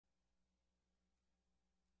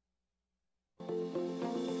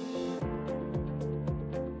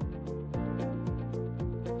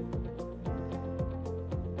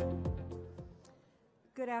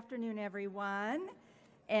afternoon, everyone,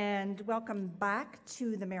 and welcome back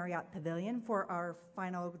to the Marriott Pavilion for our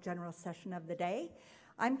final general session of the day.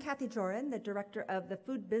 I'm Cathy Jörin, the director of the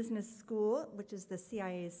Food Business School, which is the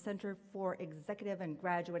CIA's Center for Executive and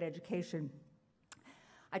Graduate Education.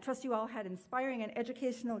 I trust you all had inspiring and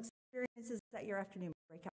educational experiences at your afternoon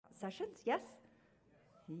breakout sessions. Yes?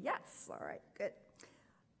 Yes. All right, good.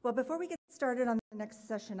 Well, before we get started on the next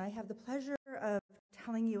session, I have the pleasure of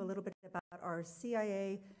telling you a little bit about our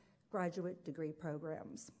CIA graduate degree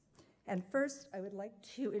programs. And first, I would like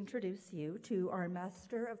to introduce you to our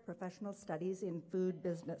Master of Professional Studies in Food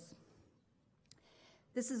Business.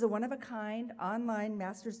 This is a one-of-a-kind online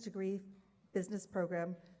master's degree business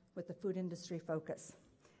program with a food industry focus.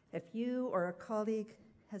 If you or a colleague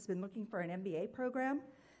has been looking for an MBA program,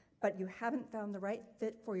 but you haven't found the right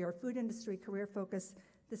fit for your food industry career focus,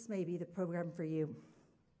 this may be the program for you.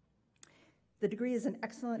 The degree is an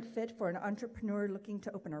excellent fit for an entrepreneur looking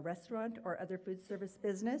to open a restaurant or other food service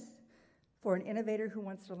business, for an innovator who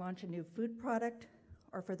wants to launch a new food product,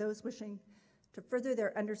 or for those wishing to further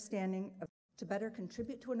their understanding of to better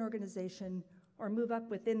contribute to an organization or move up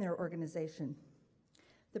within their organization.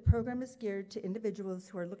 The program is geared to individuals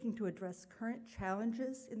who are looking to address current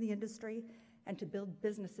challenges in the industry and to build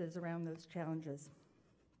businesses around those challenges.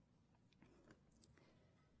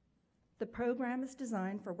 The program is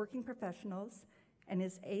designed for working professionals and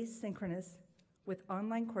is asynchronous, with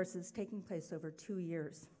online courses taking place over 2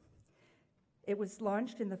 years. It was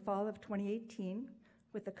launched in the fall of 2018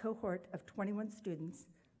 with a cohort of 21 students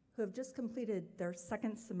who have just completed their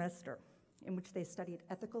second semester, in which they studied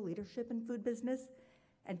ethical leadership in food business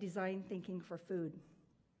and design thinking for food.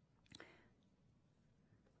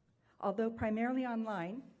 Although primarily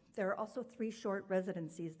online, there are also 3 short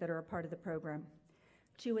residencies that are a part of the program.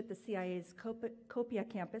 2 at the CIA's Copia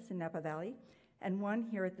campus in Napa Valley, and 1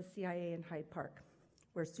 here at the CIA in Hyde Park,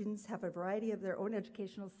 where students have a variety of their own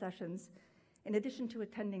educational sessions in addition to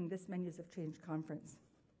attending this Menus of Change conference.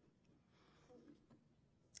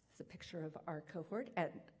 It's a picture of our cohort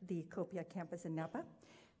at the Copia campus in Napa,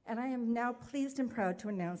 and I am now pleased and proud to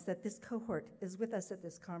announce that this cohort is with us at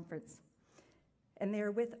this conference, and they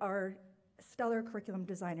are with our stellar curriculum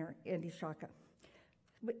designer, Andy Shaka.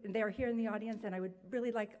 They are here in the audience, and I would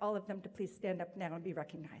really like all of them to please stand up now and be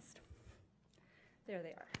recognized. There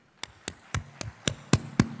they are.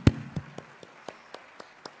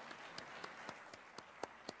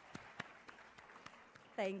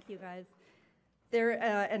 Thank you, guys. They're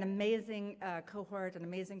an amazing cohort, an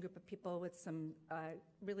amazing group of people with some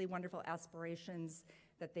really wonderful aspirations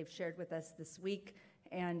that they've shared with us this week,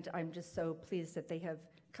 and I'm just so pleased that they have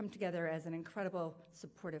come together as an incredible,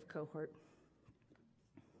 supportive cohort.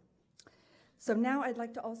 So now I'd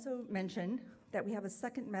like to also mention that we have a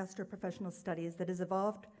second Master of Professional Studies that has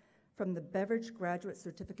evolved from the Beverage Graduate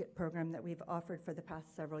Certificate program that we've offered for the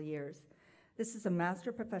past several years. This is a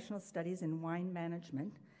Master of Professional Studies in Wine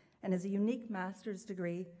Management and is a unique master's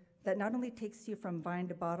degree that not only takes you from vine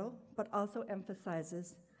to bottle, but also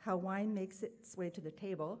emphasizes how wine makes its way to the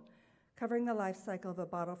table, covering the life cycle of a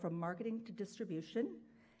bottle from marketing to distribution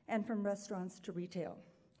and from restaurants to retail.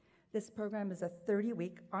 This program is a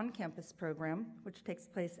 30-week on-campus program, which takes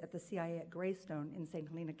place at the CIA at Greystone in St.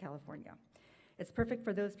 Helena, California. It's perfect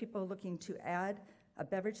for those people looking to add a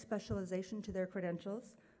beverage specialization to their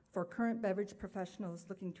credentials, for current beverage professionals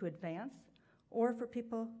looking to advance, or for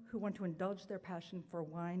people who want to indulge their passion for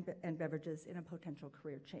wine and beverages in a potential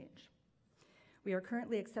career change. We are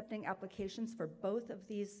currently accepting applications for both of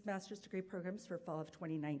these master's degree programs for fall of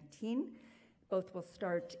 2019. Both will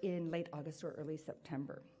start in late August or early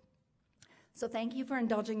September. So thank you for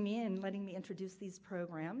indulging me and letting me introduce these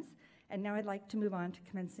programs. And now I'd like to move on to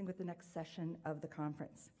commencing with the next session of the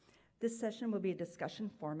conference. This session will be a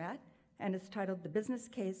discussion format and is titled The Business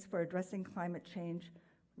Case for Addressing Climate Change,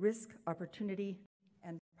 Risk, Opportunity,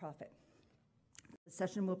 and Profit. The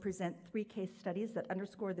session will present 3 case studies that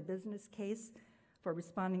underscore the business case for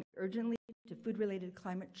responding urgently to food-related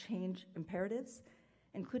climate change imperatives,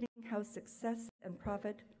 including how success and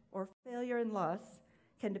profit, or failure and loss,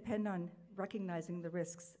 can depend on recognizing the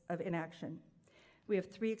risks of inaction. We have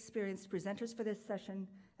 3 experienced presenters for this session,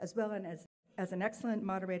 as well as an excellent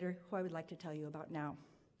moderator who I would like to tell you about now.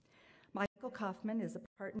 Michael Kaufman is a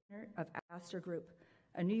partner of Astor Group,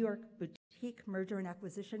 a New York boutique merger and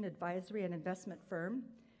acquisition advisory and investment firm,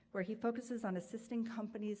 where he focuses on assisting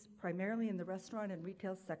companies primarily in the restaurant and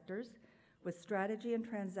retail sectors with strategy and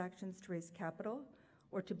transactions to raise capital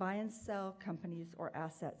or to buy and sell companies or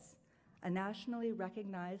assets. A nationally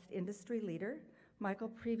recognized industry leader, Michael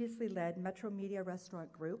previously led Metro Media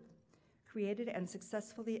Restaurant Group, created and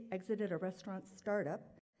successfully exited a restaurant startup,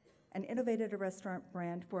 and innovated a restaurant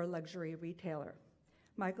brand for a luxury retailer.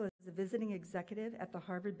 Michael is a visiting executive at the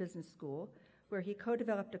Harvard Business School, where he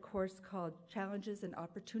co-developed a course called Challenges and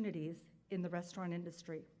Opportunities in the Restaurant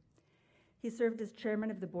Industry. He served as chairman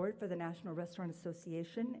of the board for the National Restaurant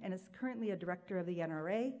Association and is currently a director of the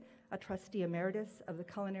NRA, a trustee emeritus of the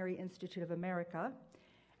Culinary Institute of America,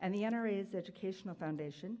 and the NRA's Educational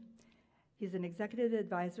Foundation. He's an executive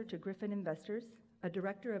advisor to Griffin Investors, a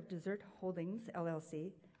director of Dessert Holdings,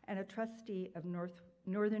 LLC, and a trustee of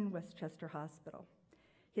Northern Westchester Hospital.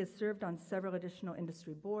 He has served on several additional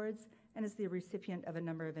industry boards and is the recipient of a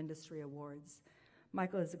number of industry awards.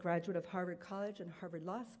 Michael is a graduate of Harvard College and Harvard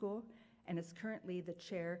Law School and is currently the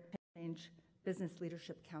chair of the Change Business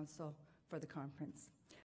Leadership Council for the conference.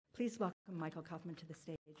 Please welcome Michael Kaufman to the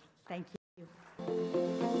stage. Thank you.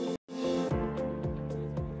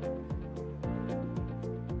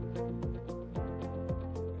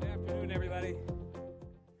 Good afternoon, everybody.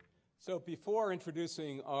 So before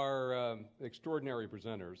introducing our extraordinary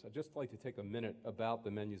presenters, I'd just like to take a minute about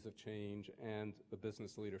the Menus of Change and the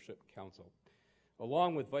Business Leadership Council.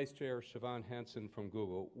 Along with Vice Chair Siobhan Hansen from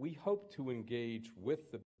Google, we hope to engage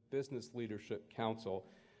with the Business Leadership Council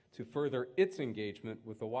to further its engagement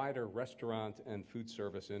with the wider restaurant and food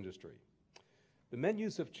service industry. The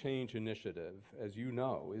Menus of Change initiative, as you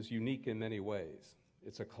know, is unique in many ways.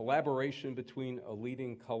 It's a collaboration between a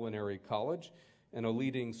leading culinary college and a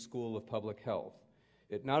leading school of public health.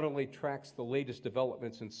 It not only tracks the latest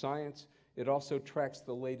developments in science, it also tracks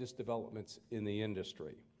the latest developments in the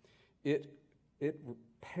industry. It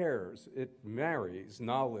marries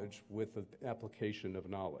knowledge with the application of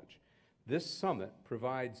knowledge. This summit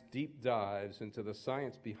provides deep dives into the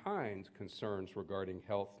science behind concerns regarding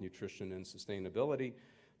health, nutrition, and sustainability,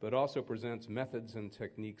 but also presents methods and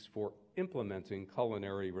techniques for implementing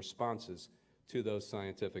culinary responses to those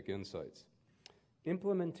scientific insights.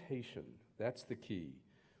 Implementation, that's the key.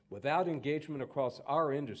 Without engagement across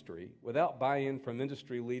our industry, without buy-in from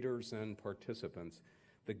industry leaders and participants,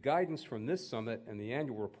 the guidance from this summit and the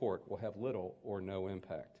annual report will have little or no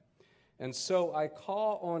impact. And so I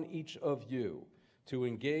call on each of you to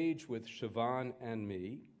engage with Siobhan and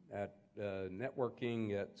me at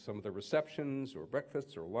networking at some of the receptions or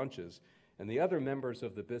breakfasts or lunches and the other members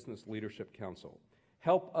of the Business Leadership Council.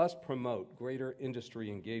 Help us promote greater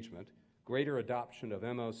industry engagement, greater adoption of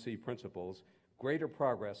MOC principles, greater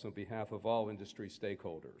progress on behalf of all industry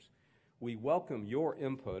stakeholders. We welcome your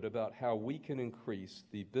input about how we can increase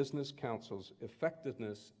the Business Council's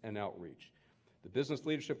effectiveness and outreach. The Business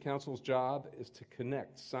Leadership Council's job is to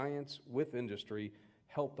connect science with industry,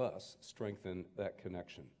 help us strengthen that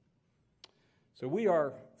connection. So we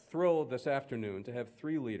are thrilled this afternoon to have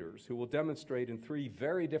three leaders who will demonstrate in three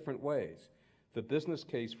very different ways the business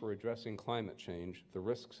case for addressing climate change, the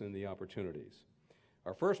risks and the opportunities.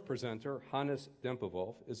 Our first presenter, Hannes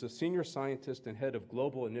Dempewolf, is a senior scientist and head of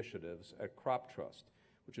global initiatives at Crop Trust,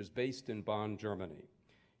 which is based in Bonn, Germany.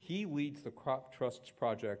 He leads the Crop Trust's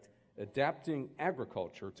project Adapting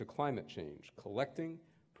Agriculture to Climate Change, collecting,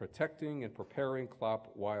 protecting, and preparing crop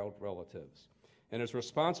wild relatives, and is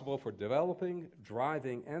responsible for developing,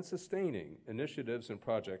 driving, and sustaining initiatives and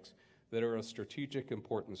projects that are of strategic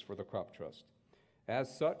importance for the Crop Trust.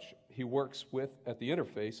 As such, he works at the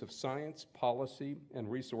interface of science, policy, and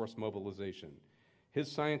resource mobilization. His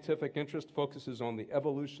scientific interest focuses on the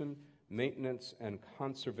evolution, maintenance, and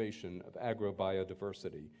conservation of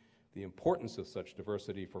agrobiodiversity, the importance of such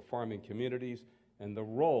diversity for farming communities, and the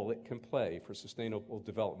role it can play for sustainable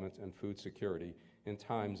development and food security in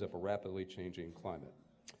times of a rapidly changing climate.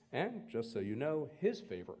 And just so you know, his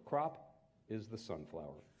favorite crop is the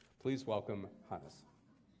sunflower. Please welcome Hannes.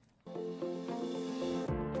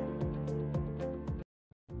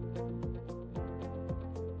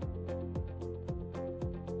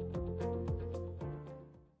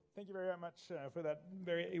 Thank you very much for that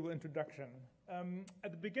very able introduction.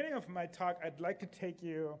 At the beginning of my talk, I'd like to take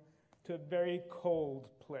you to a very cold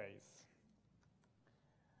place.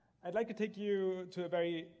 I'd like to take you to a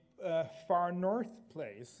very far north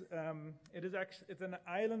place. It's an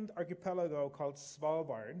island archipelago called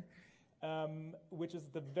Svalbard, which is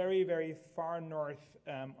the very, very far north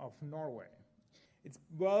of Norway. It's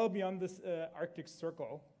well beyond this Arctic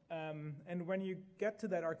Circle, and when you get to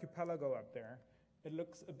that archipelago up there, it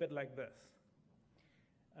looks a bit like this.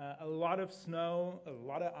 A lot of snow, a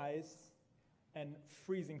lot of ice, and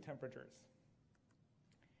freezing temperatures.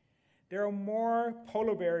 There are more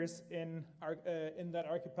polar bears in that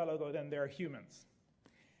archipelago than there are humans.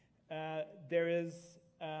 There is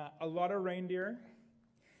a lot of reindeer,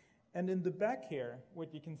 and in the back here,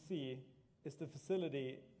 what you can see is the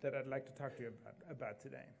facility that I'd like to talk to you about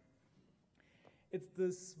today. It's the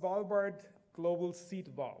Svalbard Global Seed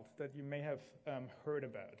Vault that you may have heard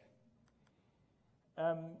about.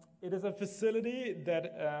 It is a facility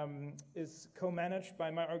that is co-managed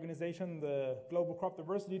by my organization, the Global Crop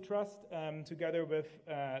Diversity Trust, together with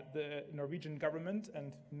the Norwegian government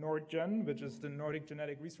and Nordgen, which is the Nordic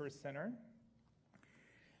Genetic Resource Center.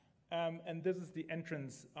 And this is the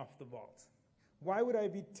entrance of the vault. Why would I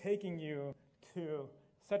be taking you to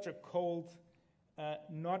such a cold,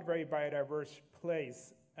 not very biodiverse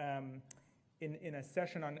place in a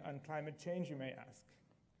session on climate change, you may ask?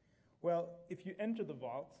 Well, if you enter the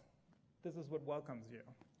vault, this is what welcomes you.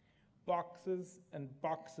 Boxes and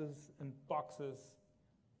boxes and boxes.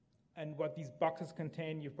 And what these boxes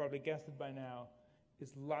contain, you've probably guessed it by now,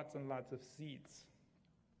 is lots and lots of seeds.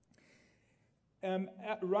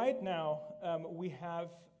 Right now, we have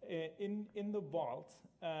in the vault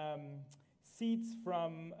seeds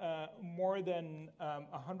from more than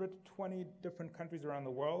 120 different countries around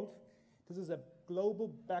the world. This is a global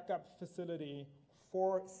backup facility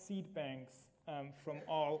for seed banks from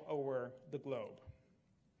all over the globe.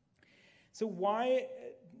 So why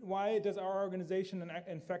does our organization, and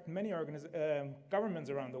in fact many governments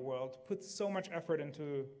around the world, put so much effort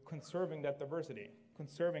into conserving that diversity,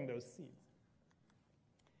 conserving those seeds?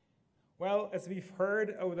 Well, as we've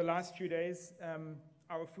heard over the last few days,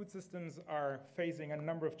 our food systems are facing a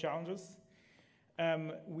number of challenges.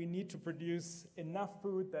 We need to produce enough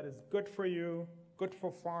food that is good for you, good for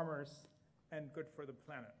farmers, and good for the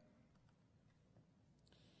planet.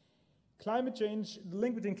 Climate change, the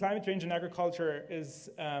link between climate change and agriculture is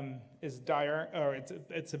dire, or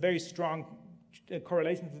it's a very strong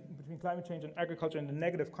correlation between climate change and agriculture and the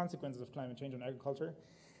negative consequences of climate change on agriculture.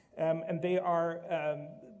 And they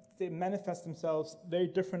manifest themselves very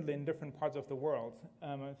differently in different parts of the world.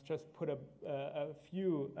 I've just put a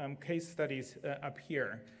few case studies up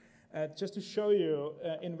here, just to show you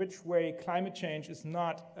in which way climate change is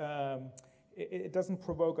not, it doesn't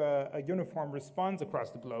provoke a uniform response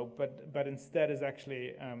across the globe, but instead is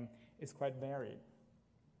actually is quite varied.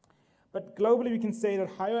 But globally, we can say that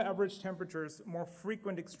higher average temperatures, more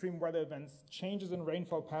frequent extreme weather events, changes in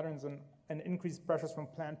rainfall patterns, and increased pressures from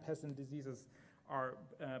plant pests and diseases are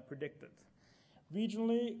predicted.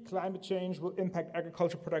 Regionally, climate change will impact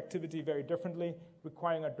agriculture productivity very differently,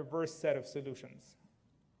 requiring a diverse set of solutions.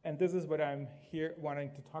 And this is what I'm here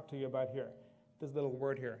wanting to talk to you about here, this little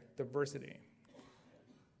word here, diversity.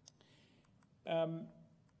 Here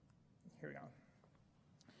we go.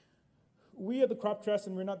 We at the Crop Trust,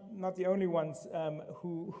 and we're not the only ones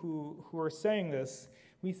who are saying this,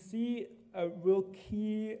 we see a real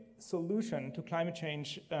key solution to climate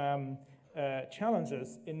change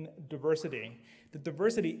challenges in diversity, the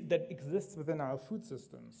diversity that exists within our food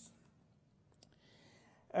systems.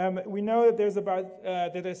 We know that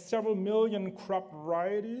there's several million crop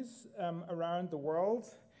varieties around the world.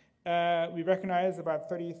 We recognize about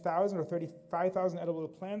 30,000 or 35,000 edible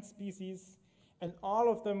plant species, and all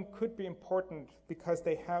of them could be important because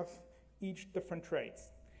they have each different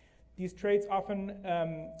traits. These traits often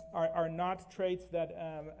are not traits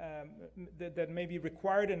that may be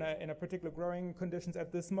required in a particular growing conditions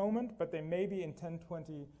at this moment, but they may be in 10,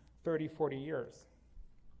 20, 30, 40 years.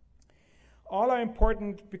 All are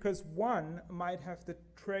important because one might have the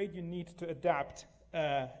trait you need to adapt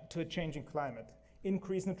to a changing climate,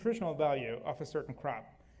 increase nutritional value of a certain crop,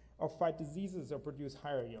 or fight diseases or produce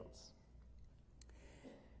higher yields.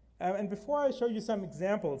 And before I show you some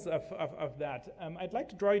examples of that, I'd like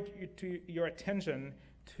to draw your attention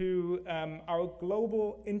to our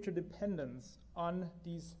global interdependence on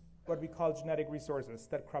these, what we call genetic resources,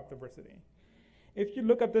 that crop diversity. If you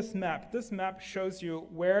look at this map shows you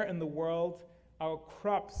where in the world our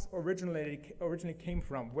crops originally came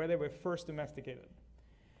from, where they were first domesticated.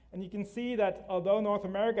 And you can see that although North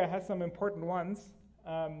America has some important ones,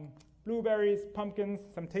 blueberries, pumpkins,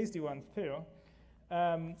 some tasty ones too,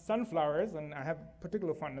 sunflowers, and I have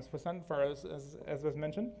particular fondness for sunflowers, as was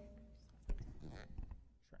mentioned. Sure.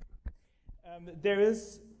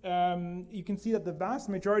 You can see that the vast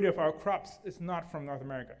majority of our crops is not from North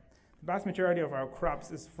America. The vast majority of our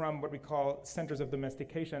crops is from what we call centers of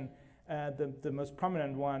domestication, the most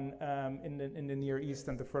prominent one in the Near East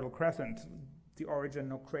and the Fertile Crescent, the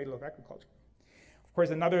origin or cradle of agriculture. Of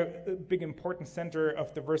course, another big important center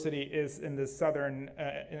of diversity is in the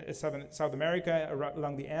South America,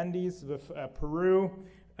 along the Andes, with Peru,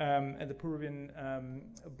 and the Peruvian,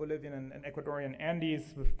 Bolivian, and Ecuadorian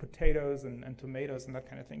Andes, with potatoes and tomatoes and that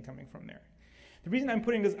kind of thing coming from there. The reason I'm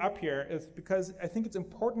putting this up here is because I think it's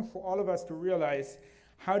important for all of us to realize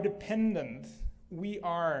how dependent we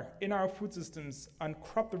are in our food systems on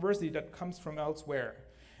crop diversity that comes from elsewhere.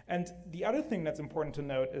 And the other thing that's important to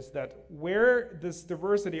note is that where this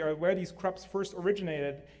diversity, or where these crops first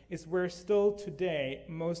originated, is where still today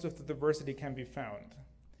most of the diversity can be found.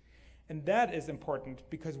 And that is important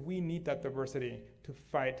because we need that diversity to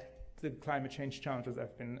fight the climate change challenges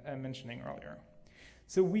I've been mentioning earlier.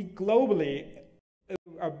 So we globally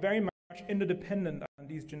are very much interdependent on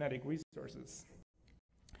these genetic resources.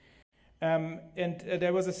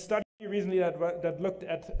 There was a study recently that looked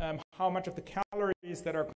at how much of the calories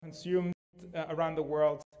that are consumed around the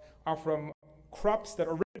world are from crops that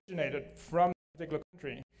originated from a particular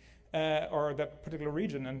country or that particular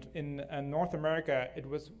region. And in North America, it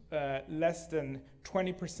was less than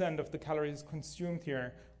 20% of the calories consumed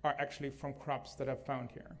here are actually from crops that are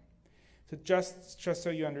found here. So just so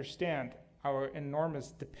you understand our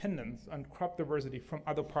enormous dependence on crop diversity from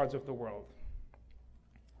other parts of the world.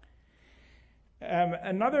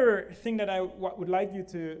 Another thing that I would like you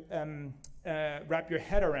to wrap your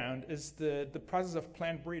head around is the process of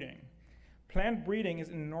plant breeding. Plant breeding is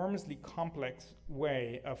an enormously complex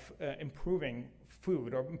way of improving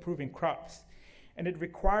food or improving crops. And it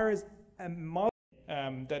requires a multi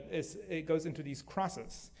it goes into these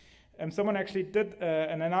crosses. Someone actually did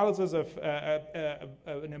an analysis of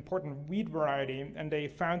an important wheat variety, and they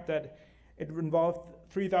found that it involved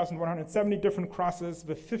 3,170 different crosses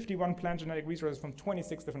with 51 plant genetic resources from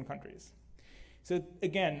 26 different countries. So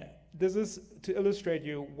again, this is to illustrate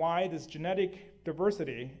you why this genetic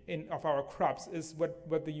diversity of our crops is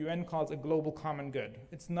what the UN calls a global common good.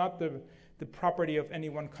 It's not the property of any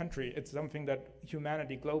one country. It's something that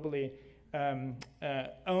humanity globally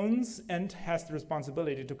owns and has the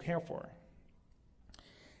responsibility to care for.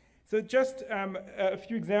 So just a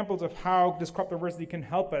few examples of how this crop diversity can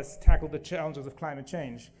help us tackle the challenges of climate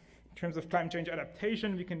change. In terms of climate change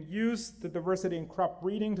adaptation, we can use the diversity in crop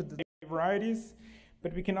breeding to develop varieties,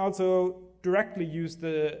 but we can also directly use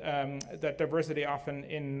that diversity often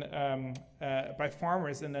by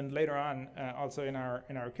farmers and then later on also in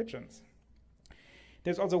our kitchens.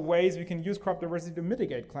 There's also ways we can use crop diversity to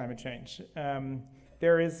mitigate climate change.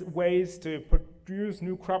 There is ways to produce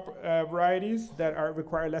new crop varieties that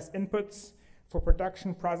require less inputs for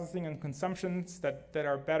production, processing, and consumptions that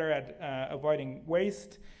are better at avoiding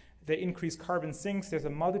waste. They increase carbon sinks. There's a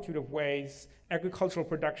multitude of ways agricultural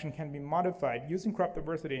production can be modified using crop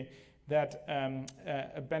diversity that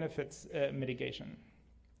benefits mitigation.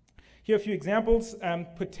 Here are a few examples.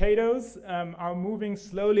 Potatoes are moving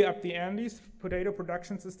slowly up the Andes potato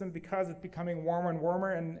production system because it's becoming warmer and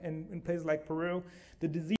warmer in places like Peru. The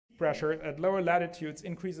disease pressure at lower latitudes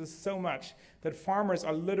increases so much that farmers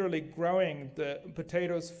are literally growing the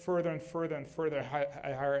potatoes further and further and further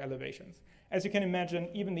at higher elevations. As you can imagine,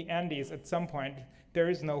 even the Andes at some point, there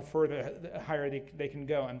is no further higher they can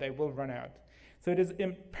go and they will run out. So it is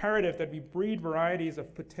imperative that we breed varieties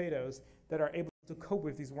of potatoes that are able to cope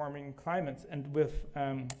with these warming climates and with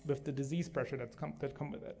the disease pressure that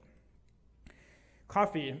come with it.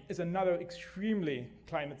 Coffee is another extremely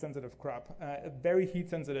climate-sensitive crop, very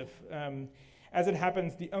heat-sensitive. As it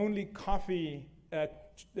happens, the only coffee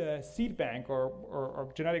seed bank or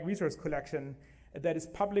genetic resource collection that is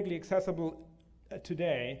publicly accessible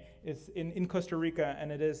today is in Costa Rica, and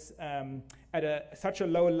it is at such a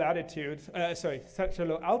low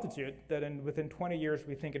altitude that within 20 years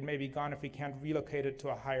we think it may be gone if we can't relocate it to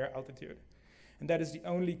a higher altitude. And that is the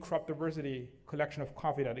only crop diversity collection of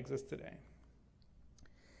coffee that exists today.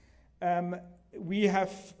 We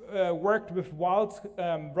have worked with wild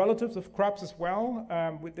relatives of crops as well.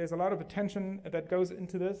 There's a lot of attention that goes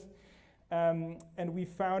into this. And we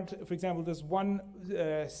found, for example, this one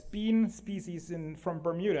speen species from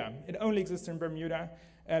Bermuda. It only exists in Bermuda.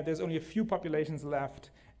 There's only a few populations left.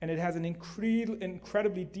 And it has an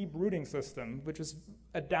incredibly deep rooting system, which is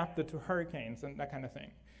adapted to hurricanes and that kind of thing.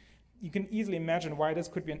 You can easily imagine why this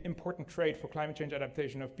could be an important trait for climate change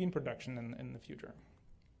adaptation of bean production in the future.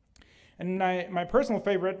 And my personal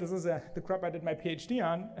favorite, this is the crop I did my PhD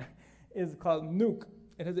on, is called nuke.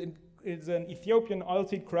 It's an Ethiopian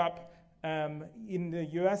oilseed crop. In the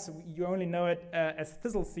US, you only know it as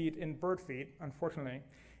thistle seed in bird feed, unfortunately.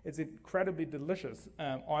 It's incredibly delicious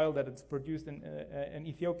oil that it's produced in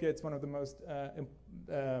Ethiopia. It's one of the most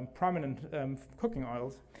prominent cooking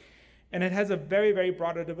oils. And it has a very, very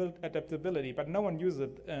broad adaptability, but no one uses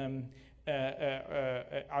it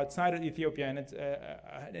outside of Ethiopia, and it's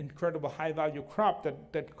an incredible high-value crop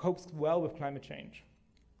that copes well with climate change.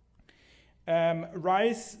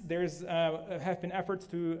 Rice, have been efforts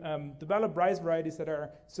to develop rice varieties that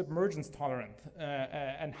are submergence tolerant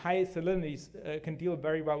and high salinities can deal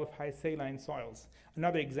very well with high saline soils.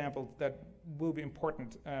 Another example that will be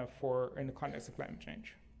important in the context of climate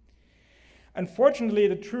change. Unfortunately,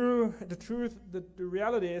 the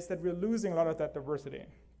reality is that we're losing a lot of that diversity.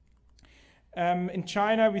 In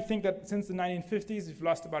China, we think that since the 1950s, we've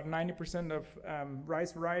lost about 90% of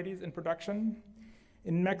rice varieties in production.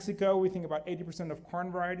 In Mexico, we think about 80% of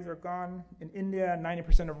corn varieties are gone. In India,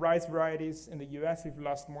 90% of rice varieties. In the US, we've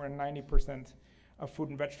lost more than 90% of fruit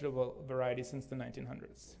and vegetable varieties since the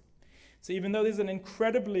 1900s. So even though this is an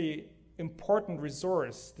incredibly important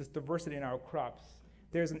resource, this diversity in our crops,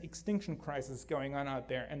 there's an extinction crisis going on out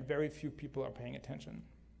there, and very few people are paying attention.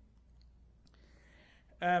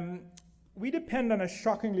 We depend on a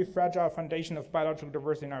shockingly fragile foundation of biological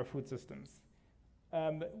diversity in our food systems.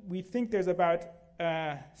 We think there's about,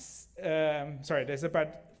 there's about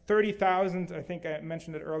 30,000, I think I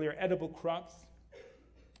mentioned it earlier, edible crops.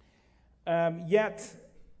 Yet,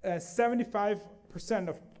 75%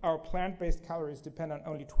 of our plant-based calories depend on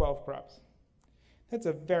only 12 crops. That's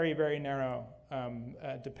a very, very narrow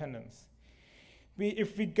dependence.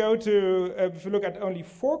 If we look at only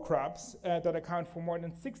 4 crops that account for more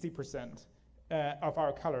than 60% of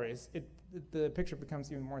our calories, the picture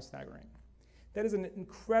becomes even more staggering. That is an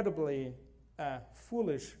incredibly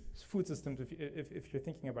foolish food system if you're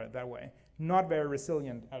thinking about it that way. Not very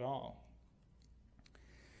resilient at all.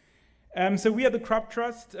 So we are the Crop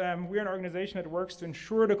Trust. We're an organization that works to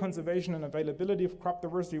ensure the conservation and availability of crop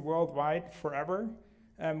diversity worldwide forever.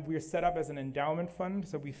 We are set up as an endowment fund,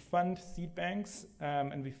 so we fund seed banks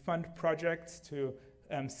and we fund projects to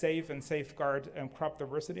save and safeguard crop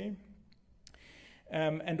diversity.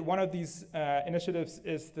 And one of these initiatives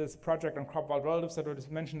is this project on crop wild relatives that I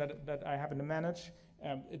just mentioned that I happen to manage.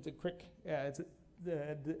 It's a quick,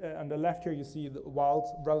 on the left here you see the wild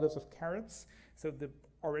relatives of carrots, so the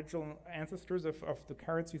original ancestors of the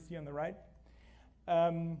carrots you see on the right.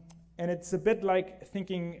 And it's a bit like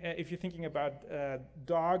thinking, if you're thinking about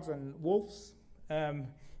dogs and wolves,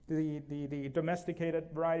 the domesticated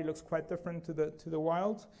variety looks quite different to the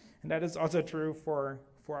wild, and that is also true for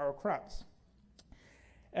our crops.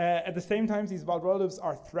 At the same time, these wild relatives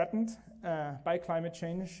are threatened by climate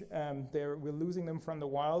change. We're losing them from the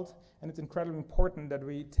wild, and it's incredibly important that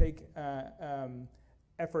we take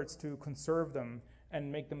efforts to conserve them and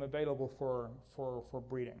make them available for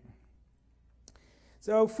breeding.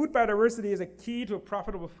 So food biodiversity is a key to a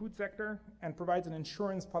profitable food sector and provides an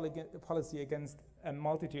insurance policy against a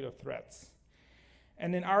multitude of threats.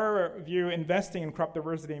 And in our view, investing in crop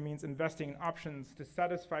diversity means investing in options to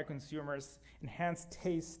satisfy consumers, enhance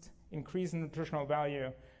taste, increase nutritional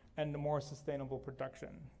value, and a more sustainable production.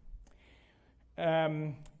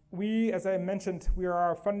 As I mentioned, we are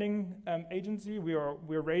our funding agency.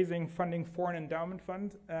 We're raising funding for an endowment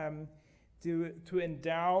fund to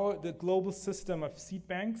endow the global system of seed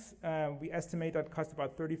banks. We estimate that costs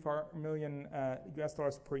about $34 million US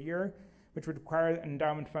dollars per year, which would require an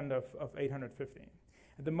endowment fund of 850.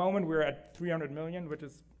 At the moment, we're at 300 million, which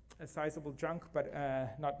is a sizable chunk, but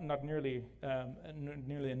not nearly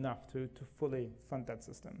enough to fully fund that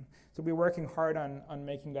system. So we're working hard on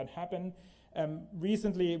making that happen.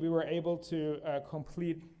 Recently, we were able to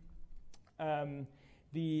complete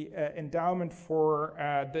the endowment for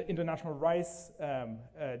the International Rice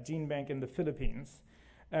Gene Bank in the Philippines,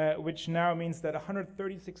 which now means that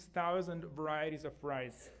 136,000 varieties of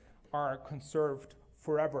rice are conserved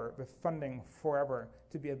forever, with funding forever,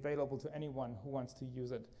 to be available to anyone who wants to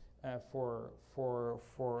use it for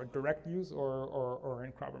direct use or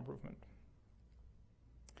in crop improvement.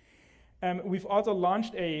 We've also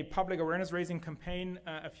launched a public awareness raising campaign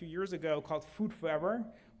a few years ago called Food Forever,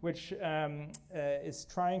 which is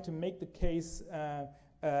trying to make the case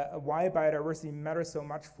why biodiversity matters so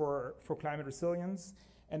much for climate resilience.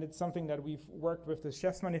 And it's something that we've worked with the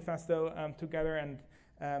Chef's Manifesto together, and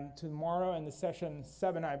tomorrow in the session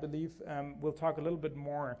 7, I believe, we'll talk a little bit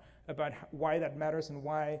more about why that matters and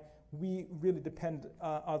why we really depend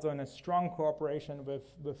also on a strong cooperation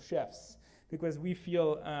with chefs, because we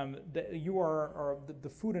feel that the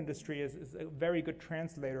food industry is a very good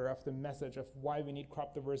translator of the message of why we need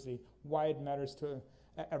crop diversity, why it matters to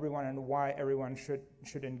everyone, and why everyone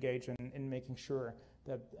should engage in making sure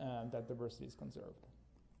that that diversity is conserved.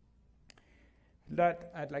 With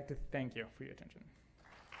that, I'd like to thank you for your attention.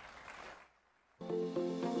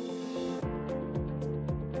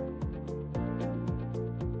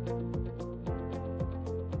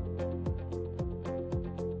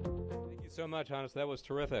 Thank you so much, Hannes. That was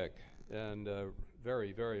terrific and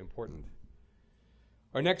very, very important.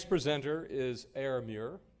 Our next presenter is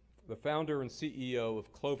Muir, the founder and CEO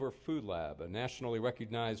of Clover Food Lab, a nationally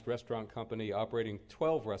recognized restaurant company operating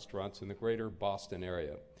 12 restaurants in the greater Boston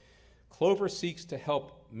area. Clover seeks to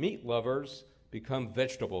help meat lovers become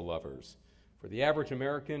vegetable lovers. For the average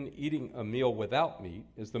American, eating a meal without meat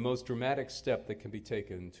is the most dramatic step that can be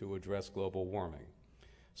taken to address global warming.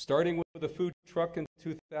 Starting with a food truck in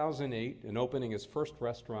 2008 and opening its first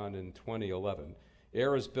restaurant in 2011,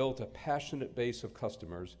 Air has built a passionate base of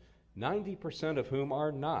customers, 90% of whom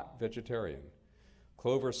are not vegetarian.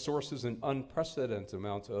 Clover sources an unprecedented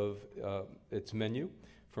amount of its menu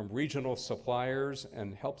from regional suppliers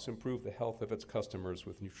and helps improve the health of its customers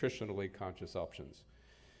with nutritionally conscious options.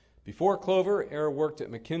 Before Clover, Air worked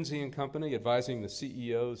at McKinsey & Company, advising the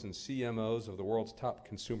CEOs and CMOs of the world's top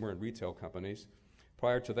consumer and retail companies.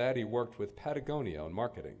 Prior to that, he worked with Patagonia on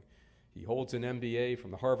marketing. He holds an MBA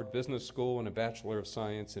from the Harvard Business School and a Bachelor of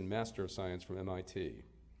Science and Master of Science from MIT.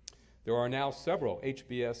 There are now several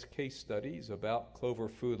HBS case studies about Clover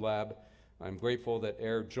Food Lab. I'm grateful that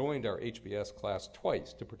Air joined our HBS class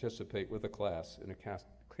twice to participate with the class in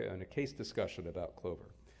a case discussion about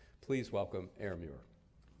Clover. Please welcome Air Muir.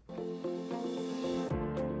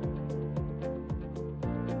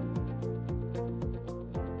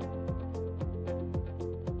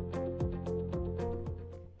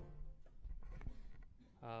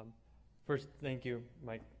 First, thank you,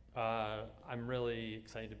 Mike. I'm really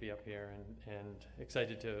excited to be up here and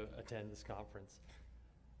excited to attend this conference.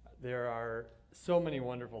 There are so many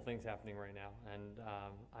wonderful things happening right now, and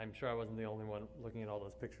I'm sure I wasn't the only one looking at all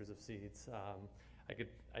those pictures of seeds. I could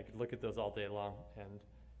look at those all day long, and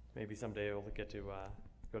maybe someday we'll get to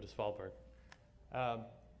go to Svalbard. I'm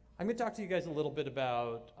going to talk to you guys a little bit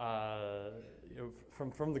about,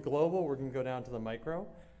 from the global, we're going to go down to the micro.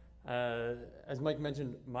 As Mike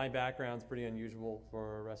mentioned, my background's pretty unusual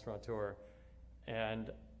for a restaurateur,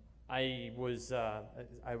 and I was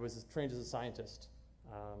trained as a scientist.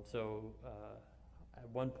 At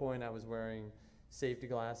one point I was wearing safety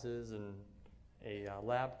glasses and a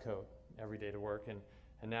lab coat every day to work, and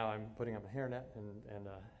now I'm putting on a hairnet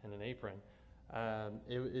and an apron.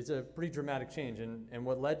 It's a pretty dramatic change, and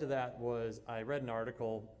what led to that was I read an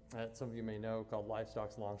article that some of you may know called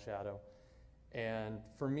Livestock's Long Shadow. And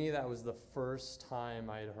for me, that was the first time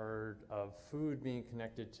I had heard of food being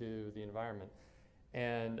connected to the environment.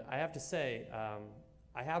 And I have to say,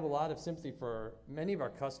 I have a lot of sympathy for many of our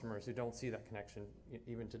customers who don't see that connection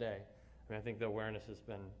even today. I mean, I think the awareness has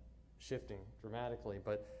been shifting dramatically,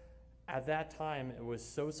 but at that time, it was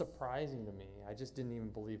so surprising to me, I just didn't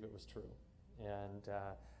even believe it was true. And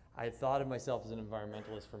I had thought of myself as an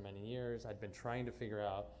environmentalist for many years. I'd been trying to figure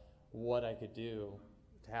out what I could do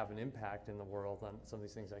to have an impact in the world on some of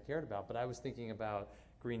these things I cared about. But I was thinking about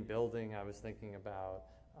green building. I was thinking about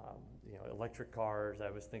electric cars.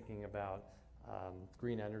 I was thinking about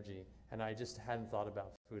green energy. And I just hadn't thought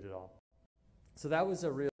about food at all. So that was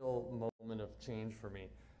a real moment of change for me.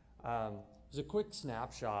 There's a quick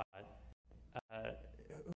snapshot.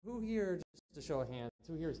 Who here, just to show of hands,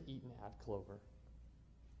 who here has eaten at Clover?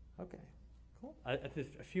 Okay, cool.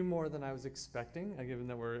 A few more than I was expecting, given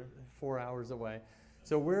that we're 4 hours away.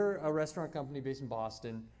 So we're a restaurant company based in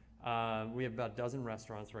Boston. We have about a dozen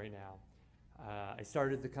restaurants right now. I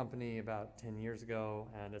started the company about 10 years ago,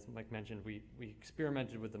 and as Mike mentioned, we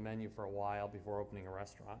experimented with the menu for a while before opening a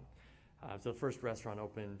restaurant. So the first restaurant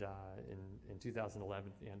opened in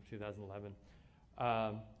 2011, the end of 2011.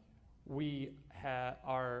 We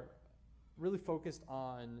are really focused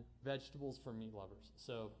on vegetables for meat lovers.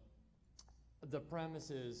 So the premise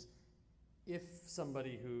is, if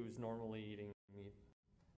somebody who's normally eating meat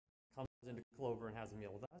comes into Clover and has a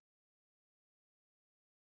meal with us,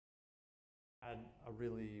 had a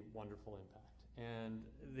really wonderful impact. And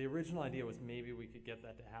the original idea was maybe we could get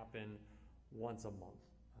that to happen once a month.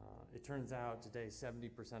 It turns out today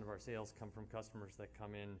 70% of our sales come from customers that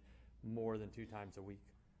come in more than 2 times a week.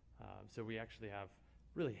 So we actually have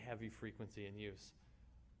really heavy frequency in use.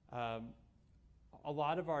 A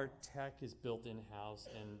lot of our tech is built in-house,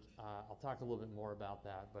 and I'll talk a little bit more about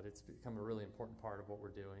that, but it's become a really important part of what we're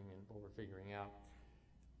doing and what we're figuring out.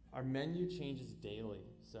 Our menu changes daily,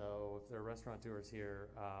 so if there are restaurateurs here,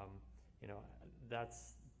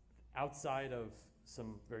 that's outside of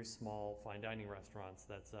some very small fine dining restaurants.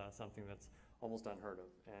 That's something that's almost unheard of.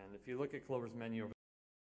 And if you look at Clover's menu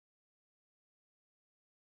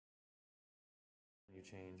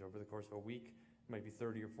change over the course of a week, it might be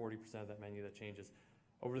 30 or 40% of that menu that changes.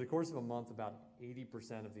 Over the course of a month, about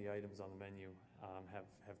 80% of the items on the menu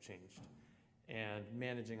have changed. And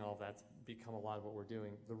managing all that's become a lot of what we're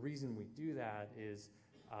doing. The reason we do that is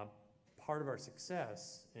part of our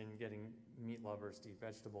success in getting meat lovers to eat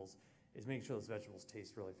vegetables is making sure those vegetables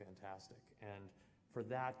taste really fantastic. And for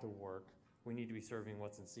that to work, we need to be serving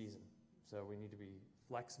what's in season. So we need to be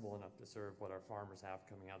flexible enough to serve what our farmers have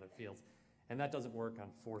coming out of the fields. And that doesn't work on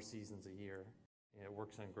 4 seasons a year. It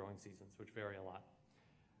works on growing seasons, which vary a lot.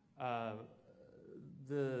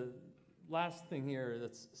 The last thing here,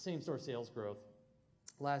 that's same-store sales growth.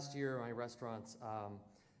 Last year, my restaurants,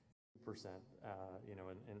 2%,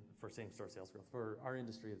 for same-store sales growth. For our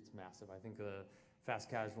industry, it's massive. I think the fast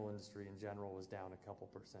casual industry in general was down a couple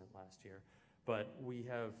percent last year. But we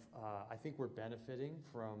have, I think we're benefiting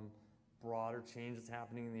from broader change that's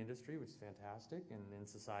happening in the industry, which is fantastic, and in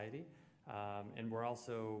society. And we're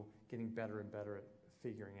also getting better and better at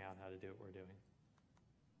figuring out how to do what we're doing.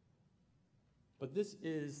 But this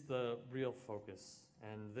is the real focus,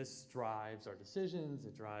 and this drives our decisions,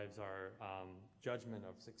 it drives our judgment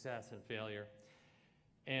of success and failure.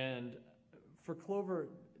 And for Clover,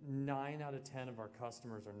 9 out of 10 of our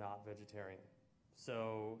customers are not vegetarian.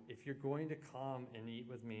 So if you're going to come and eat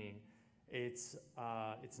with me, it's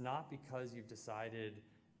not because you've decided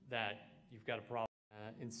that you've got a problem.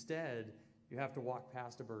 Instead, you have to walk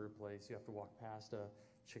past a burger place, you have to walk past a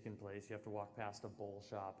chicken place, you have to walk past a bowl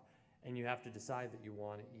shop, and you have to decide that you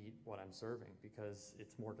want to eat what I'm serving because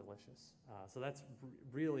it's more delicious. So that's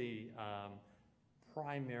really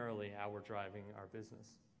primarily how we're driving our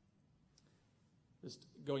business. Just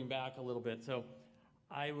going back a little bit, so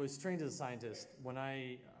I was trained as a scientist. When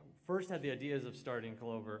I first had the ideas of starting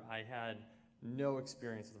Clover, I had no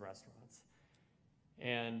experience with restaurants.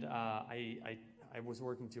 And I was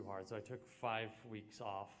working too hard, so I took 5 weeks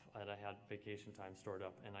off, and I had vacation time stored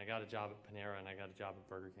up, and I got a job at Panera, and I got a job at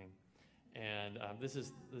Burger King. And this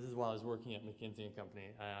is while I was working at McKinsey &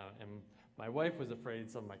 Company, and my wife was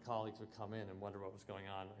afraid some of my colleagues would come in and wonder what was going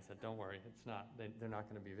on. I said, don't worry, it's not, they're not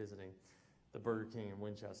going to be visiting the Burger King in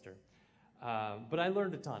Winchester. But I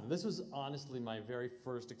learned a ton. This was honestly my very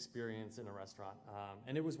first experience in a restaurant,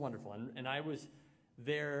 and it was wonderful. And I was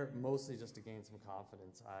there mostly just to gain some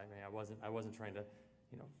confidence. I mean, I wasn't trying to,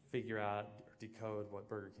 figure out or decode what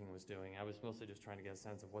Burger King was doing. I was mostly just trying to get a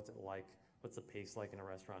sense of what's it like, what's the pace like in a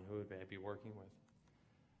restaurant, who would I be working with.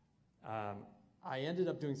 I ended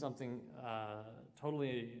up doing something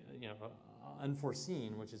totally,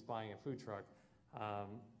 unforeseen, which is buying a food truck.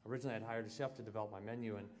 Originally, I'd hired a chef to develop my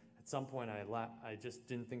menu, and at some point, I just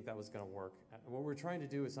didn't think that was going to work. What we're trying to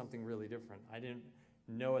do is something really different. I didn't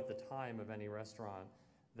know at the time of any restaurant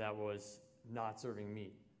that was not serving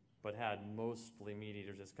meat, but had mostly meat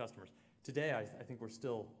eaters as customers. Today, I think we're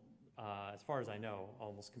still, as far as I know,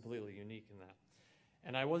 almost completely unique in that.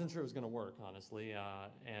 And I wasn't sure it was going to work, honestly,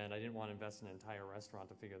 and I didn't want to invest in an entire restaurant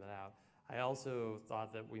to figure that out. I also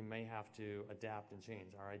thought that we may have to adapt and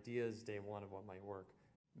change. Our ideas, day one, of what might work,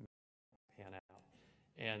 may pan out.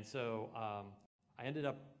 And so I ended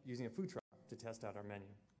up using a food truck to test out our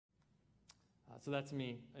menu. So that's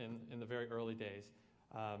me in the very early days.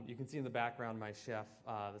 You can see in the background my chef,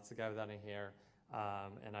 that's the guy without any hair,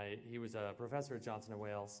 and he was a professor at Johnson &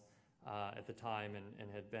 Wales at the time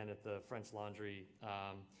and had been at the French Laundry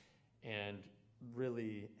and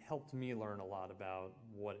really helped me learn a lot about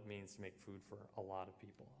what it means to make food for a lot of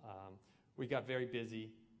people. We got very busy.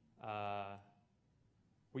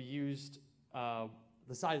 We used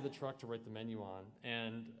the side of the truck to write the menu on,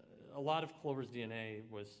 and a lot of Clover's DNA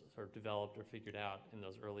was sort of developed or figured out in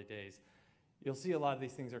those early days. You'll see a lot of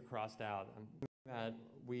these things are crossed out. That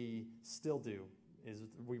we still do is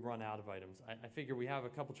we run out of items. I figure we have a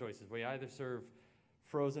couple choices. We either serve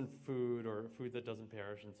frozen food or food that doesn't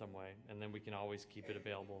perish in some way, and then we can always keep it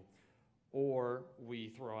available, or we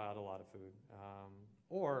throw out a lot of food,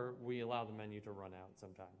 or we allow the menu to run out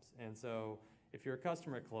sometimes. And so if you're a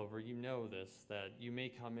customer at Clover, you know this, that you may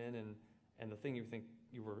come in and the thing you think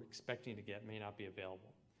you were expecting to get may not be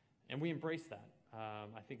available. And we embrace that.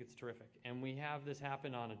 I think it's terrific. And we have this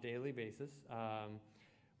happen on a daily basis.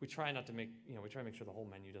 We try not to make, we try to make sure the whole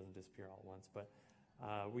menu doesn't disappear all at once, but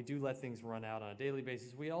we do let things run out on a daily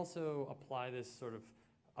basis. We also apply this sort of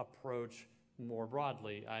approach more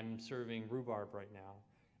broadly. I'm serving rhubarb right now,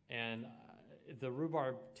 and the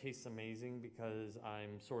rhubarb tastes amazing because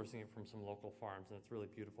I'm sourcing it from some local farms, and it's really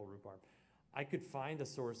beautiful rhubarb. I could find a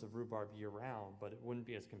source of rhubarb year-round, but it wouldn't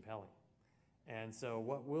be as compelling. And so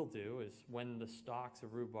what we'll do is when the stocks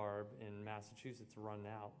of rhubarb in Massachusetts run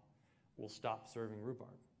out, we'll stop serving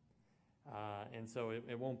rhubarb. And so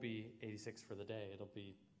it won't be 86 for the day, it'll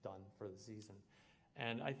be done for the season.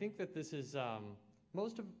 And I think that this is, I'd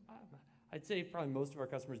say probably most of our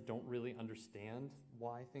customers don't really understand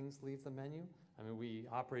why things leave the menu. I mean, we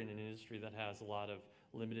operate in an industry that has a lot of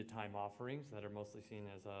limited time offerings that are mostly seen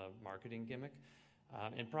as a marketing gimmick.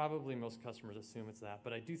 And probably most customers assume it's that,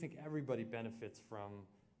 but I do think everybody benefits from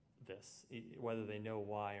this, whether they know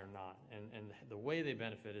why or not. And the way they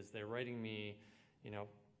benefit is they're writing me,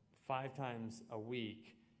 5 times a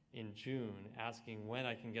week in June asking when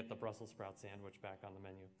I can get the Brussels sprout sandwich back on the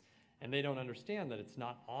menu. And they don't understand that it's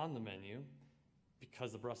not on the menu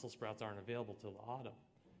because the Brussels sprouts aren't available till the autumn.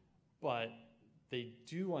 But they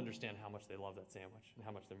do understand how much they love that sandwich and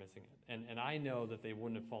how much they're missing it. And I know that they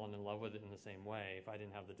wouldn't have fallen in love with it in the same way if I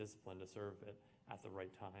didn't have the discipline to serve it at the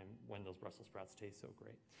right time when those Brussels sprouts taste so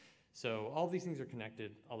great. So all these things are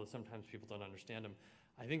connected, although sometimes people don't understand them.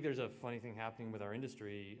 I think there's a funny thing happening with our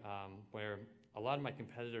industry where a lot of my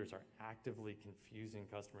competitors are actively confusing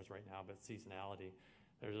customers right now about seasonality.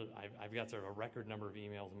 I've got sort of a record number of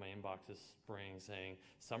emails in my inbox this spring saying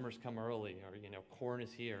summer's come early, or corn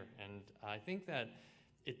is here. And I think that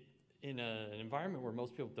in an environment where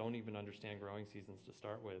most people don't even understand growing seasons to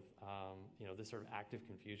start with, this sort of active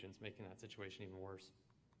confusion is making that situation even worse.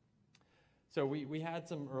 So we had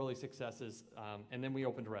some early successes, and then we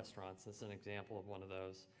opened restaurants. This is an example of one of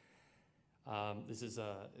those. This is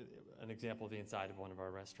an example of the inside of one of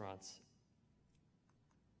our restaurants.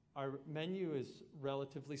 Our menu is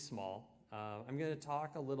relatively small. I'm going to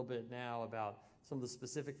talk a little bit now about some of the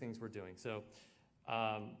specific things we're doing. So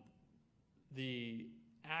the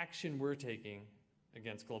action we're taking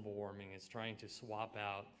against global warming is trying to swap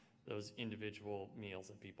out those individual meals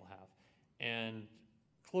that people have. And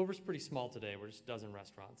Clover's pretty small today. We're just a dozen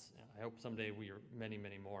restaurants. I hope someday we are many,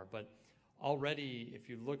 many more. But already, if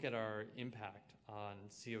you look at our impact on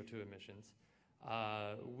CO2 emissions,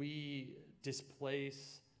 we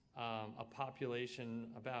displace a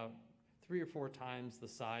population about 3 or 4 times the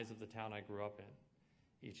size of the town I grew up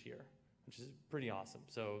in each year, which is pretty awesome.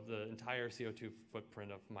 So the entire CO2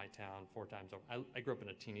 footprint of my town 4 times over. I grew up in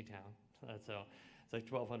a teeny town, so it's like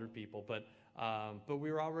 1,200 people. But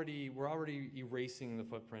we're already erasing the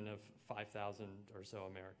footprint of 5,000 or so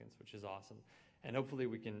Americans, which is awesome. And hopefully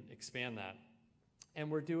we can expand that.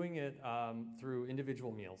 And we're doing it through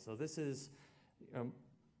individual meals. So this is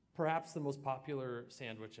perhaps the most popular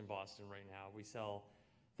sandwich in Boston right now. We sell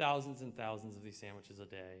thousands and thousands of these sandwiches a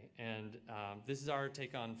day. And this is our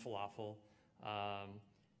take on falafel.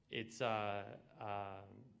 It's a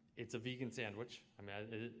vegan sandwich. I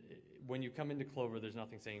mean, when you come into Clover, there's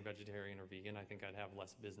nothing saying vegetarian or vegan. I think I'd have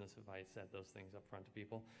less business if I said those things up front to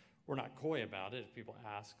people. We're not coy about it. If people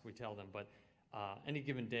ask, we tell them. But any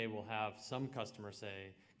given day, we'll have some customer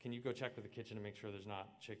say, can you go check with the kitchen to make sure there's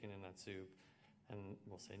not chicken in that soup? And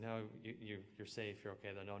we'll say, no, you're safe, you're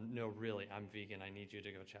okay. No, really, I'm vegan. I need you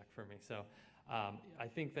to go check for me. So I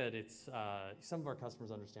think that it's, some of our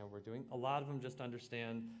customers understand what we're doing. A lot of them just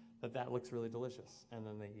understand that looks really delicious. And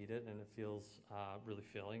then they eat it, and it feels really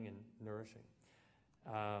filling and nourishing.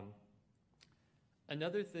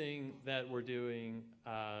 Another thing that we're doing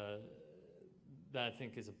that I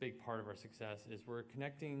think is a big part of our success is we're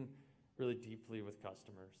connecting really deeply with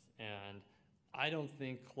customers. And I don't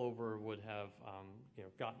think Clover would have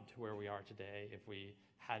gotten to where we are today if we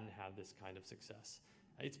hadn't had this kind of success.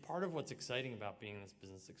 It's part of what's exciting about being in this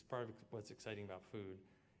business. It's part of what's exciting about food.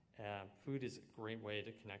 Food is a great way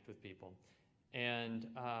to connect with people. And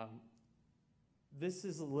this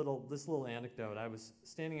little anecdote. I was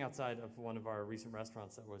standing outside of one of our recent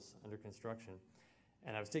restaurants that was under construction,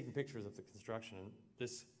 and I was taking pictures of the construction. And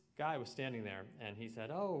this guy was standing there, and he said,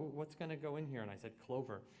 "Oh, what's going to go in here?" And I said,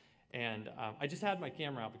 "Clover." And I just had my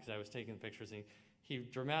camera out because I was taking pictures, and he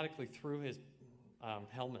dramatically threw his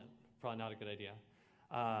helmet, probably not a good idea,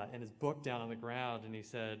 and his book down on the ground, and he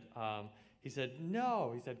said,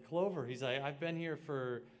 "No," he said, "Clover." He's like, "I've been here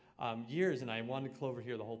for years, and I wanted Clover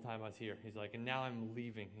here the whole time I was here." He's like, "And now I'm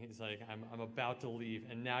leaving." He's like, I'm about to leave,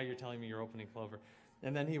 and now you're telling me you're opening Clover."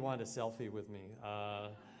 And then he wanted a selfie with me.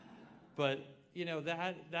 But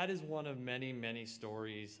that is one of many, many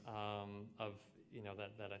stories of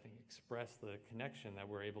that I think express the connection that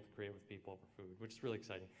we're able to create with people over food, which is really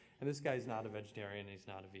exciting. And this guy's not a vegetarian, he's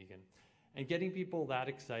not a vegan. And getting people that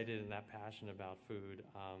excited and that passionate about food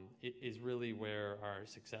is really where our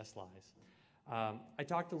success lies. I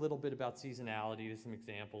talked a little bit about seasonality. There's some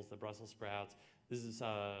examples, the Brussels sprouts. This is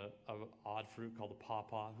an odd fruit called a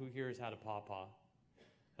pawpaw. Who here has had a pawpaw?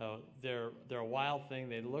 They're a wild thing.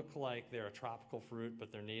 They look like they're a tropical fruit,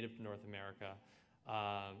 but they're native to North America.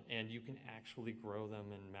 And you can actually grow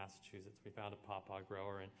them in Massachusetts. We found a pawpaw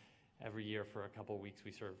grower, and every year for a couple of weeks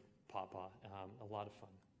we serve pawpaw. A lot of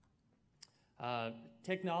fun.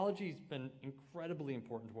 Technology's been incredibly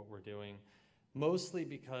important to what we're doing, mostly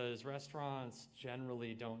because restaurants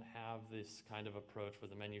generally don't have this kind of approach where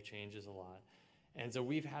the menu changes a lot. And so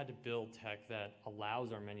we've had to build tech that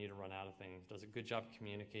allows our menu to run out of things, does a good job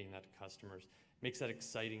communicating that to customers, makes that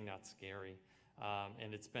exciting, not scary.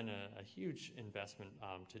 And it's been a huge investment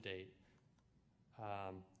to date.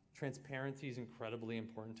 Transparency is incredibly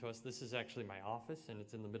important to us. This is actually my office, and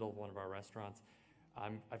it's in the middle of one of our restaurants.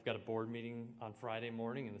 I've got a board meeting on Friday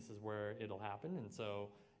morning, and this is where it'll happen. And so,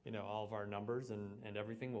 all of our numbers and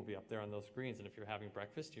everything will be up there on those screens. And if you're having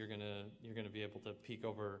breakfast, you're gonna be able to peek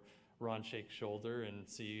over Ron Shake's shoulder and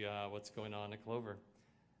see what's going on at Clover.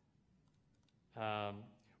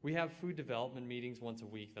 We have food development meetings once a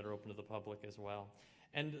week that are open to the public as well.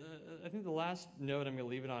 And I think the last note I'm going to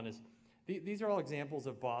leave it on is these are all examples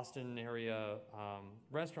of Boston area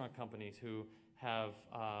restaurant companies who have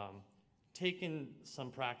taken some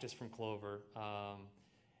practice from Clover,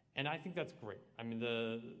 and I think that's great. I mean,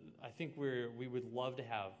 I think we would love to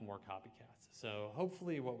have more copycats. So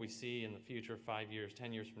hopefully what we see in the future, 5 years,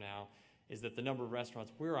 10 years from now, is that the number of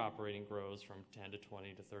restaurants we're operating grows from 10 to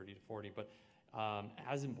 20 to 30 to 40. But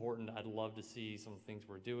as important, I'd love to see some things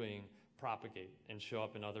we're doing propagate and show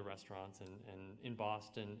up in other restaurants and in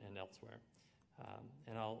Boston and elsewhere.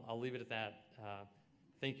 And I'll leave it at that.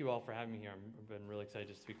 Thank you all for having me here. I've been really excited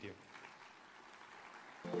to speak to you.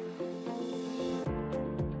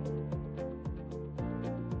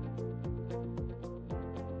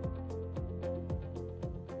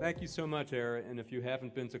 Thank you so much, Era. And if you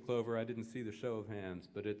haven't been to Clover, I didn't see the show of hands,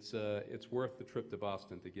 but it's worth the trip to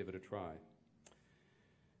Boston to give it a try.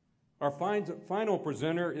 Our final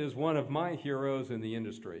presenter is one of my heroes in the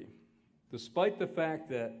industry. Despite the fact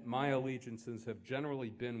that my allegiances have generally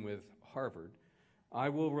been with Harvard, I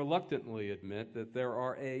will reluctantly admit that there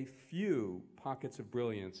are a few pockets of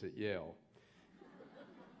brilliance at Yale.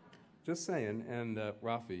 Just saying, and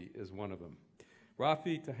Rafi is one of them.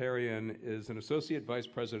 Rafi Taherian is an associate vice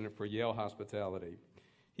president for Yale Hospitality.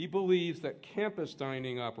 He believes that campus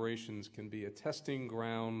dining operations can be a testing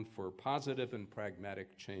ground for positive and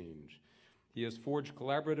pragmatic change. He has forged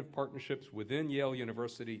collaborative partnerships within Yale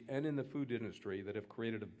University and in the food industry that have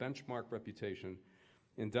created a benchmark reputation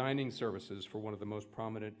in dining services for one of the most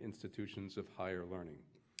prominent institutions of higher learning.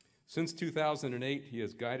 Since 2008, he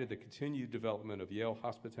has guided the continued development of Yale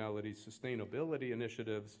Hospitality's sustainability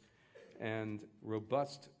initiatives and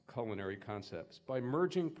robust culinary concepts by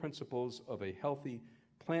merging principles of a healthy,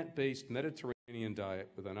 plant-based Mediterranean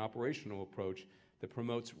diet with an operational approach that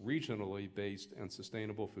promotes regionally based and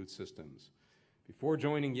sustainable food systems. Before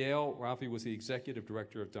joining Yale, Rafi was the executive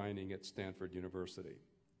director of dining at Stanford University.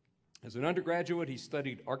 As an undergraduate, he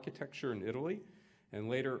studied architecture in Italy and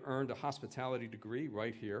later earned a hospitality degree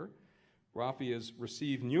right here. Rafi has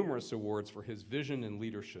received numerous awards for his vision and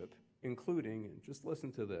leadership, including, and just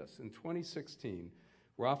listen to this, in 2016,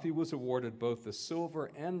 Rafi was awarded both the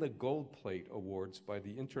Silver and the Gold Plate Awards by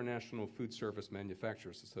the International Food Service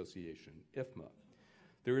Manufacturers Association, IFMA.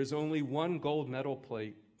 There is only one gold medal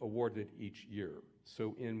plate awarded each year.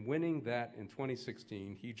 So in winning that in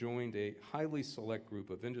 2016, he joined a highly select group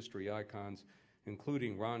of industry icons,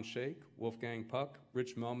 including Ron Shake, Wolfgang Puck,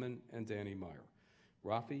 Rich Melman, and Danny Meyer.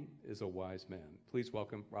 Rafi is a wise man. Please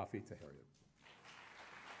welcome Rafi Taherian.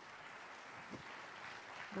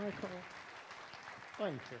 Michael,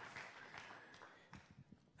 thank you.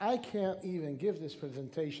 I can't even give this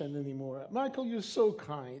presentation anymore. Michael, you're so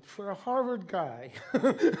kind. For a Harvard guy,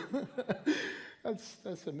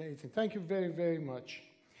 that's amazing. Thank you very, very much.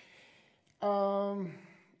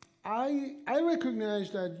 I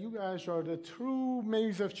recognize that you guys are the true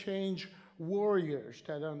Maze of Change warriors,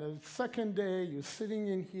 that on the second day, you're sitting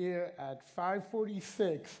in here at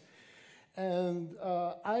 5:46, and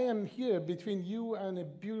I am here between you and a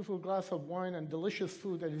beautiful glass of wine and delicious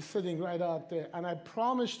food that is sitting right out there. And I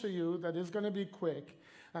promise to you that it's going to be quick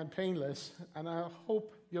and painless, and I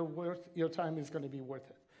hope your time is going to be worth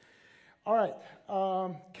it. All right,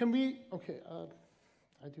 I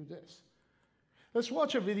do this. Let's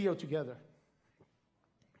watch a video together.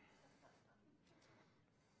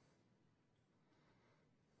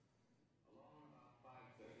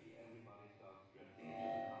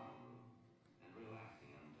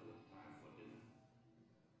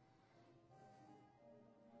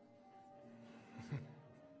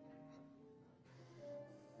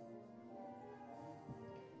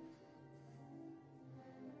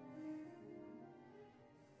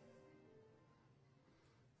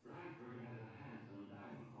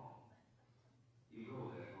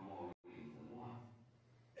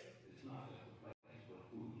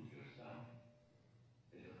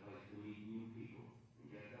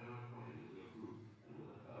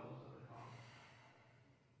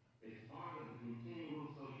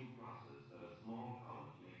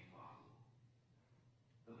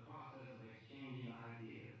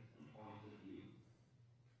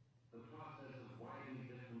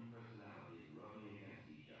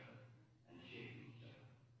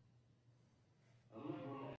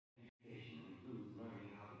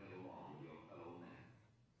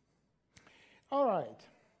 it.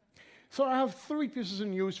 So I have 3 pieces of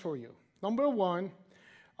news for you. Number 1,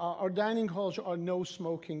 our dining halls are no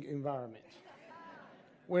smoking environment.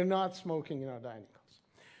 We're not smoking in our dining halls.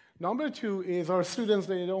 Number 2 is our students,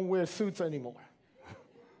 they don't wear suits anymore.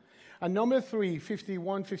 And number 3,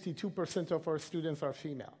 51, 52% of our students are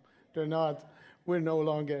female. We're no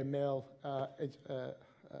longer a male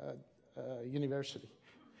university.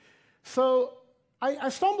 So I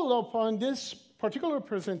stumbled upon this particular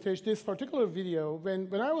presentation, this particular video,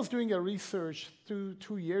 when I was doing a research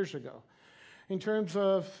 2 years ago in terms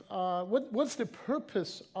of what's the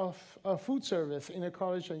purpose of food service in a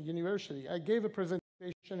college and university. I gave a presentation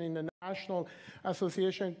in the National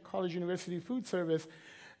Association College University Food Service,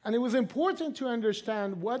 and it was important to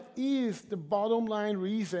understand what is the bottom line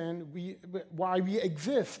reason why we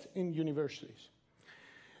exist in universities.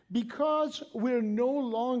 Because we're no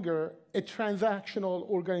longer a transactional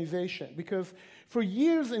organization. Because for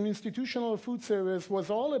years, an institutional food service was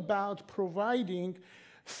all about providing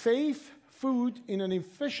safe food in an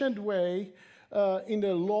efficient way in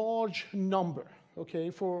a large number, okay,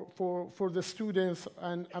 for the students,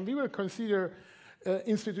 and we were considered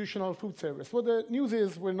institutional food service. Well, the news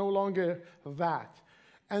is we're no longer that.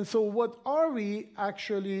 And so what are we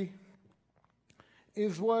actually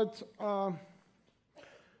is what our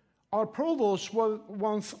provost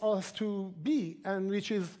wants us to be, and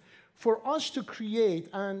which is for us to create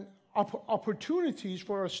opportunities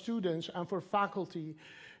for our students and for faculty,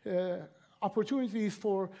 opportunities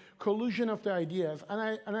for collusion of the ideas.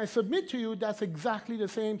 And I submit to you that's exactly the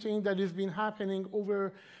same thing that has been happening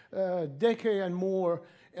over a decade and more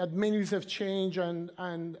at Menus of Change and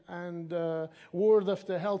World of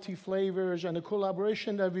the Healthy Flavors and the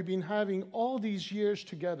collaboration that we've been having all these years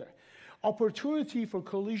together. Opportunity for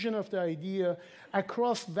collision of the idea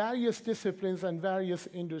across various disciplines and various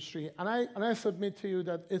industry. And I submit to you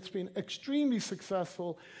that it's been extremely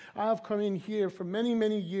successful. I have come in here for many,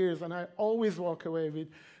 many years, and I always walk away with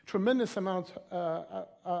tremendous amount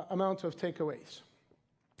of takeaways.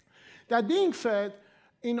 That being said,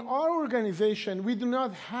 in our organization, we do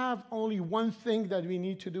not have only one thing that we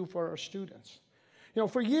need to do for our students. You know,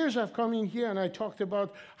 for years I've come in here and I talked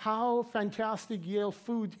about how fantastic Yale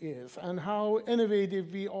food is and how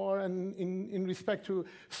innovative we are in respect to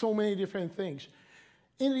so many different things.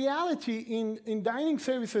 In reality, in dining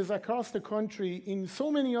services across the country, in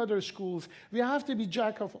so many other schools, we have to be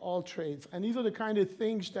jack of all trades. And these are the kind of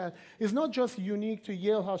things that is not just unique to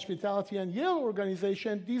Yale Hospitality and Yale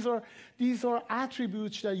organization. These are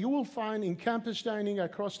attributes that you will find in campus dining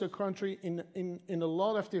across the country in a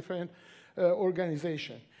lot of different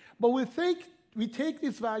organization. But we take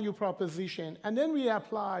this value proposition and then we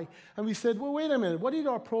apply and we said, well, wait a minute, what did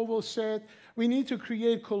our provost said? We need to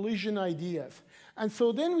create collision ideas. And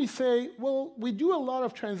so then we say, well, we do a lot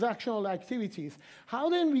of transactional activities. How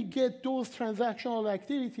then we get those transactional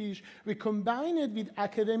activities? We combine it with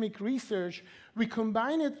academic research. We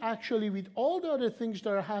combine it actually with all the other things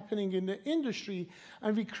that are happening in the industry,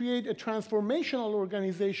 and we create a transformational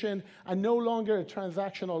organization and no longer a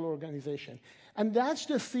transactional organization. And that's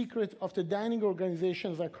the secret of the dining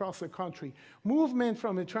organizations across the country. Movement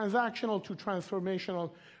from a transactional to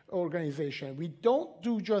transformational organization. We don't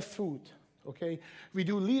do just food, okay? We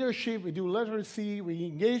do leadership, we do literacy, we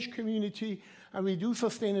engage community, and we do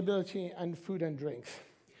sustainability and food and drinks.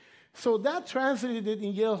 So that translated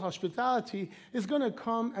in Yale Hospitality is going to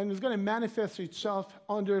come and is going to manifest itself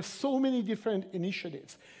under so many different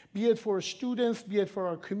initiatives, be it for students, be it for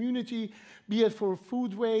our community, be it for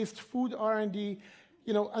food waste, food R&D,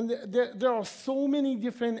 you know, and there are so many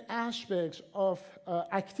different aspects of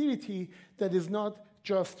activity that is not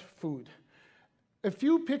just food. A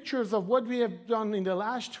few pictures of what we have done in the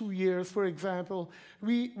last 2 years, for example,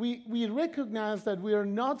 we recognize that we are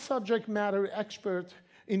not subject matter experts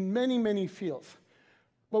in many, many fields.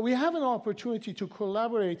 But we have an opportunity to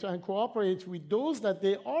collaborate and cooperate with those that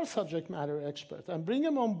they are subject matter experts and bring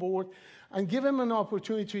them on board and give them an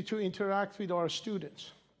opportunity to interact with our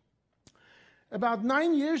students. About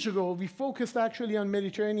 9 years ago, we focused actually on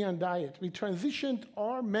Mediterranean diet. We transitioned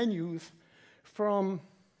our menus from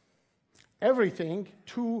everything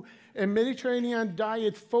to a Mediterranean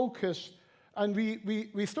diet focus. And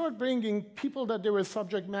we started bringing people that they were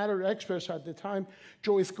subject matter experts at the time.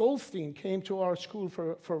 Joyce Goldstein came to our school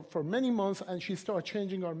for many months, and she started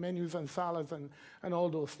changing our menus and salads and all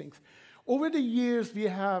those things. Over the years, we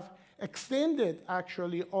have extended,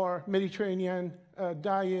 actually, our Mediterranean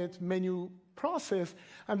diet menu process,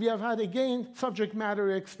 and we have had, again, subject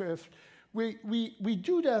matter experts. We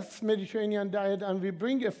do this Mediterranean diet, and we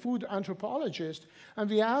bring a food anthropologist, and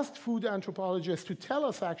we ask food anthropologists to tell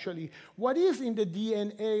us actually what is in the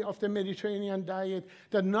DNA of the Mediterranean diet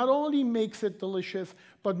that not only makes it delicious,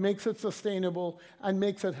 but makes it sustainable and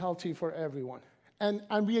makes it healthy for everyone. And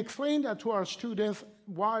we explain that to our students,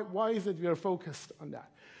 why is it we are focused on that.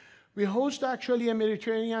 We host actually a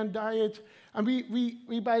Mediterranean diet, and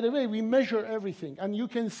we by the way, we measure everything. And you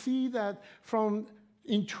can see that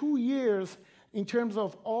in 2 years, in terms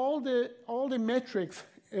of all the metrics,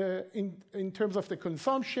 in terms of the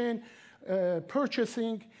consumption,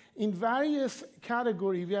 purchasing, in various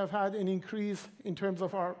categories, we have had an increase in terms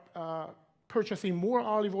of our purchasing more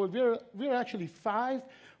olive oil. We're actually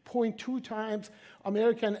 5.2 times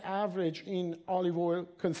American average in olive oil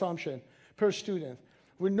consumption per student.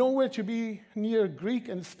 We're nowhere to be near Greek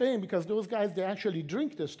and Spain, because those guys, they actually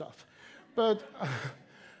drink this stuff. But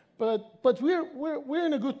we're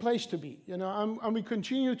in a good place to be, and we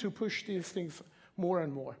continue to push these things more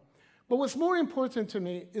and more. But what's more important to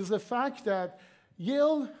me is the fact that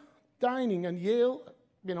Yale Dining and Yale,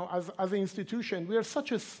 as an institution, we are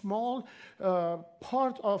such a small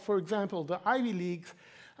part of, for example, the Ivy Leagues,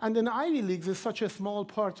 and then Ivy Leagues is such a small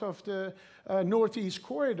part of the Northeast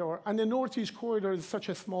Corridor, and the Northeast Corridor is such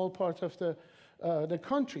a small part of the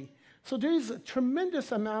country. So there is a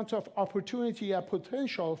tremendous amount of opportunity and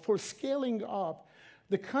potential for scaling up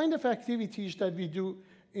the kind of activities that we do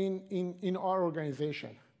in our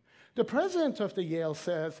organization. The president of the Yale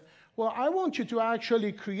says, well, I want you to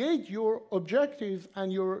actually create your objectives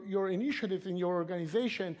and your initiatives in your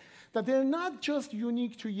organization, that they're not just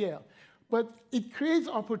unique to Yale, but it creates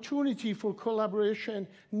opportunity for collaboration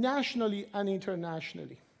nationally and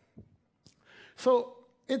internationally. So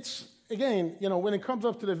it's, again, when it comes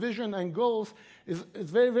up to the vision and goals,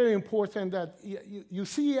 it's very, very important that you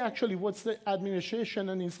see actually what the administration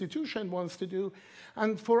and institution wants to do.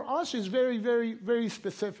 And for us, it's very, very, very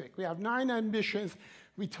specific. We have 9 ambitions.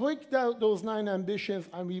 We take those 9 ambitions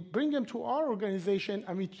and we bring them to our organization,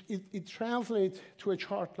 and it translates to a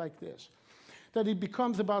chart like this, that it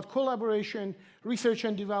becomes about collaboration, research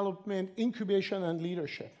and development, incubation, and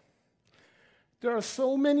leadership. There are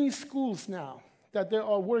so many schools now that they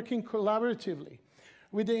are working collaboratively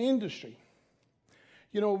with the industry.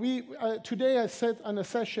 Today I sat on a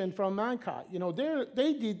session from Manka.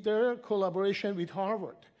 They did their collaboration with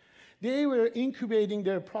Harvard. They were incubating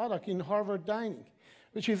their product in Harvard Dining,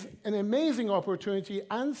 which is an amazing opportunity.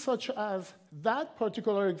 And such as that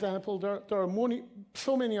particular example, there are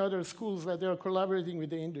so many other schools that they are collaborating with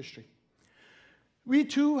the industry. We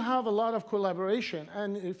too have a lot of collaboration.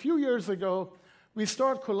 And a few years ago, we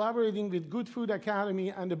started collaborating with Good Food Academy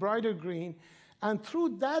and the Brighter Green. And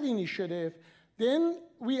through that initiative, then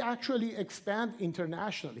we actually expand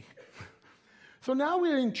internationally. So now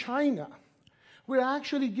we're in China. We're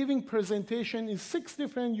actually giving presentation in 6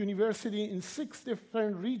 different universities in 6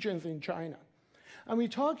 different regions in China. And we're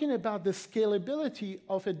talking about the scalability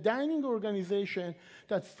of a dining organization,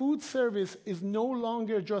 that food service is no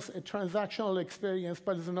longer just a transactional experience,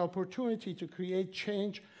 but is an opportunity to create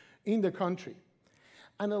change in the country.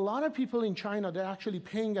 And a lot of people in China, they're actually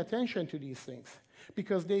paying attention to these things,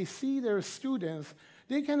 because they see their students,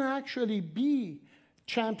 they can actually be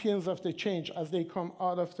champions of the change as they come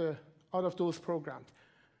out of those programs.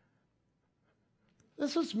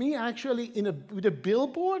 This was me actually with a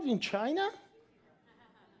billboard in China.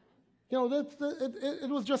 It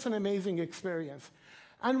was just an amazing experience.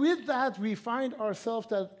 And with that, we find ourselves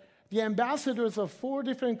that the ambassadors of 4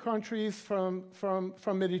 different countries from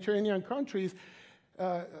Mediterranean countries,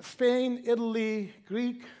 Spain, Italy,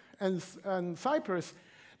 Greek, and Cyprus,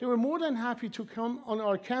 they were more than happy to come on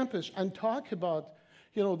our campus and talk about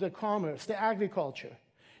the commerce, the agriculture,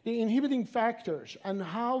 the inhibiting factors, and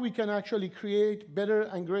how we can actually create better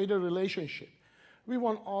and greater relationship. We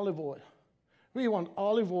want olive oil. We want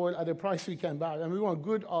olive oil at a price we can buy, and we want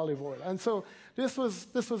good olive oil. And so this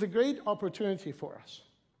was a great opportunity for us.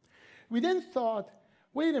 We then thought,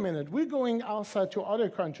 wait a minute, we're going outside to other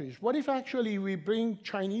countries. What if actually we bring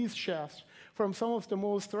Chinese chefs from some of the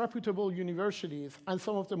most reputable universities and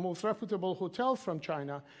some of the most reputable hotels from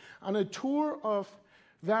China on a tour of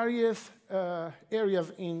various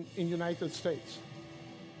areas in United States?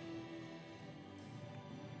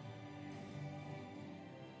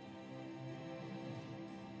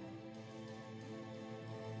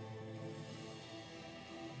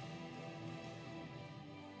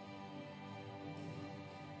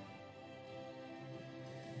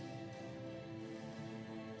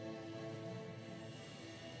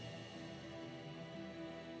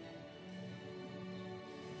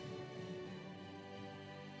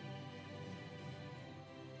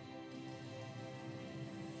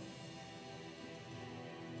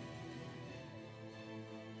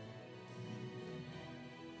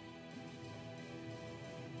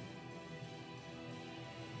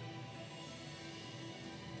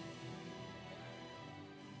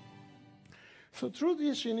 So through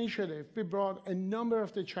this initiative, we brought a number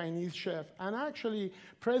of the Chinese chefs, and actually,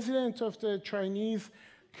 president of the Chinese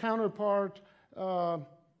counterpart,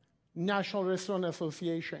 National Restaurant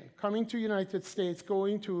Association, coming to United States,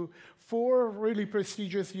 going to 4 really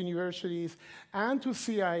prestigious universities, and to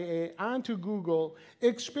CIA, and to Google,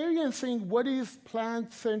 experiencing what is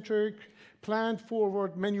plant-centric,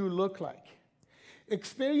 plant-forward menu look like.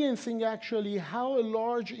 Experiencing actually how a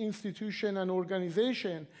large institution and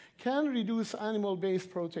organization can reduce animal-based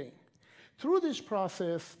protein. Through this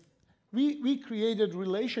process, we created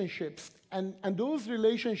relationships, and those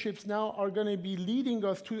relationships now are going to be leading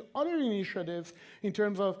us to other initiatives in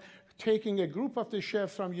terms of taking a group of the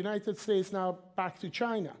chefs from the United States now back to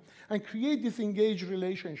China and create this engaged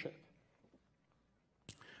relationship.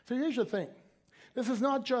 So here's the thing. This is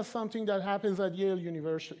not just something that happens at Yale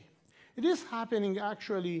University. It is happening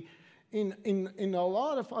actually in a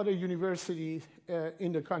lot of other universities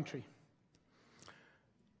in the country.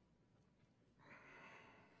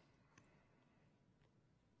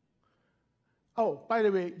 Oh, by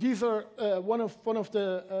the way, these are one of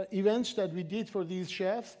the events that we did for these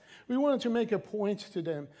chefs. We wanted to make a point to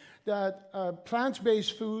them that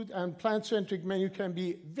plant-based food and plant-centric menu can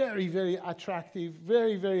be very, very attractive,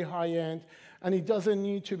 very, very high-end, and it doesn't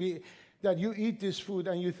need to be that you eat this food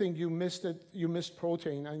and you think you missed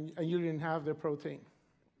protein, and you didn't have the protein.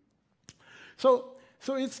 So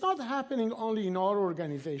it's not happening only in our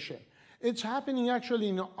organization. It's happening actually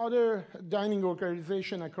in other dining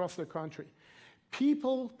organizations across the country.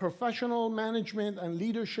 People, professional management, and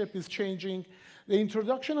leadership is changing. The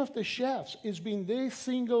introduction of the chefs has been the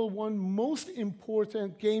single one most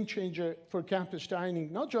important game changer for campus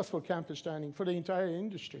dining, not just for campus dining, for the entire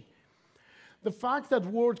industry. The fact that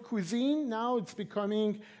world cuisine, now it's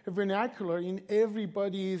becoming a vernacular in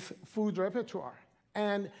everybody's food repertoire.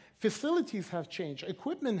 And facilities have changed,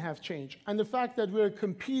 equipment have changed. And the fact that we're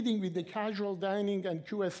competing with the casual dining and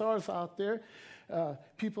QSRs out there,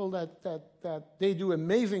 people that they do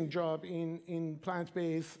amazing job in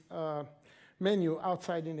plant-based menu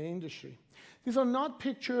outside in the industry. These are not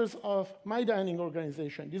pictures of my dining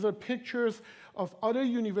organization. These are pictures of other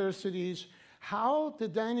universities, how the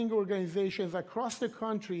dining organizations across the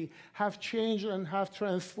country have changed and have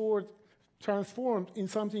transformed in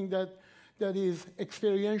something that is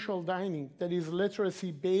experiential dining, that is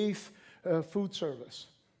literacy-based food service.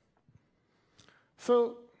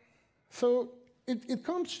 So it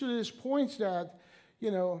comes to this point that,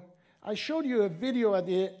 you know, I showed you a video at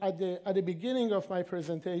the beginning of my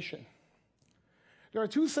presentation. There are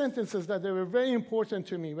 2 sentences that were very important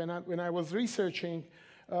to me when I was researching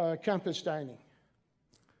campus dining.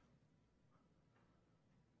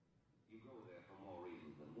 You go there for more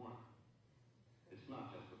reasons than one. It's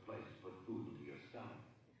not just a place to put food into your stomach.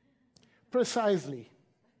 Precisely.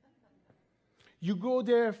 You go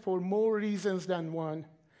there for more reasons than one,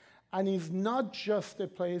 and it's not just a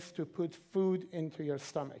place to put food into your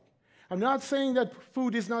stomach. I'm not saying that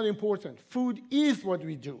food is not important. Food is what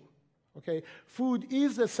we do, okay? Food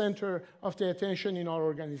is the center of the attention in our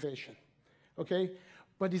organization, okay?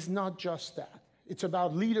 But it's not just that. It's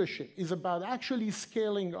about leadership. It's about actually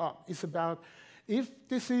scaling up. It's about, if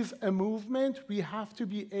this is a movement, we have to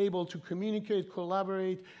be able to communicate,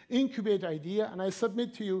 collaborate, incubate idea, and I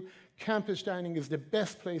submit to you, campus dining is the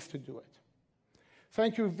best place to do it.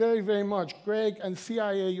 Thank you very, very much. Greg and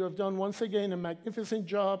CIA, you have done once again a magnificent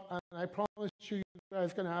job, and I promise you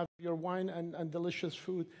guys are going to have your wine and delicious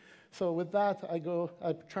food. So with that,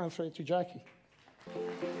 I transfer it to Jackie.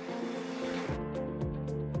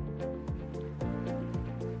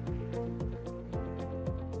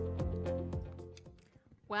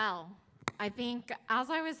 Well, I think as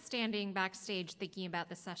I was standing backstage thinking about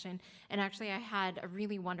this session, and actually I had a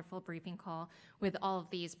really wonderful briefing call with all of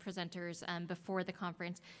these presenters before the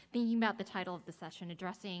conference, thinking about the title of the session,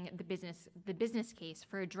 addressing the business case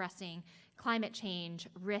for addressing climate change,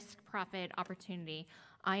 risk, profit, opportunity.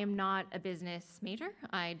 I am not a business major.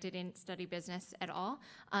 I didn't study business at all.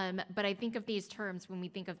 But I think of these terms when we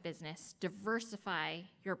think of business. Diversify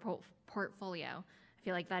your portfolio. I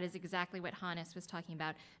feel like that is exactly what Hannes was talking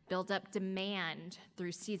about. Build up demand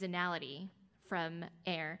through seasonality from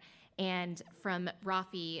air. And from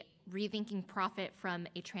Rafi, rethinking profit from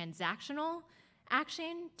a transactional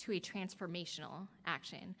action to a transformational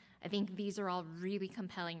action. I think these are all really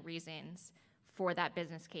compelling reasons for that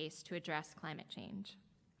business case to address climate change.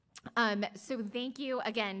 So thank you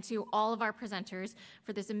again to all of our presenters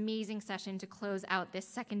for this amazing session to close out this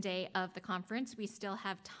second day of the conference. We still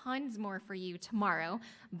have tons more for you tomorrow,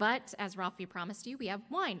 but as Rafi promised you, we have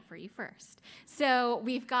wine for you first. So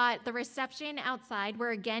we've got the reception outside.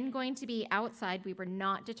 We're again going to be outside. We were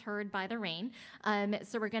not deterred by the rain.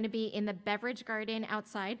 So we're going to be in the beverage garden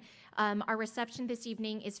outside. Our reception this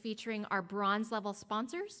evening is featuring our bronze level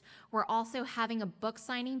sponsors. We're also having a book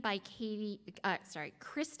signing by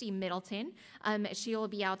Christy Middleton. She will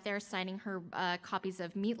be out there signing her copies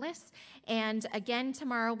of Meatless. And again,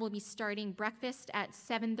 tomorrow we'll be starting breakfast at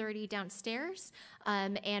 7:30 downstairs,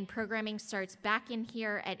 and programming starts back in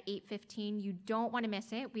here at 8:15. You don't want to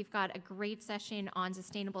miss it. We've got a great session on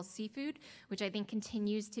sustainable seafood, which I think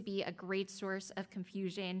continues to be a great source of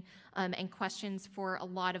confusion and questions for a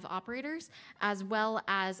lot of operators, as well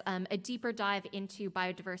as a deeper dive into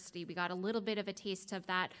biodiversity. We got a little bit of a taste of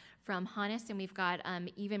that from Hannes, and we've got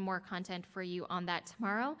even more content for you on that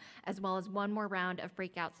tomorrow, as well as one more round of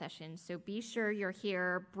breakout sessions. So be sure you're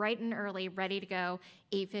here bright and early, ready to go,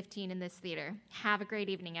 8:15 in this theater. Have a great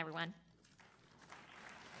evening, everyone.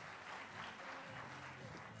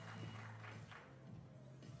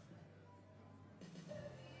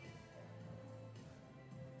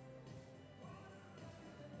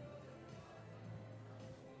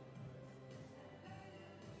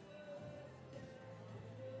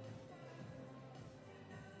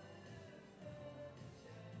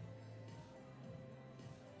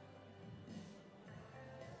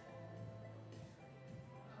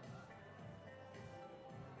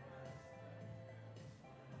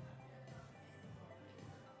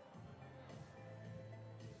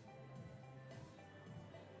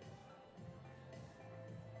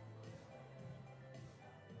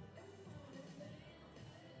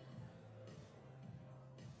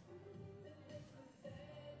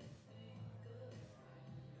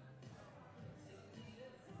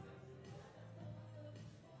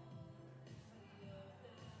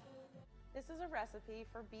 This is a recipe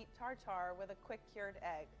for beet tartare with a quick cured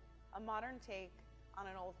egg, a modern take on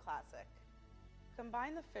an old classic.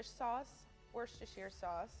 Combine the fish sauce, Worcestershire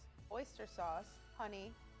sauce, oyster sauce,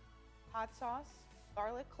 honey, hot sauce,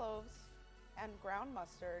 garlic cloves, and ground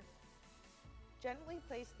mustard. Gently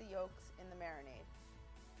place the yolks in the marinade.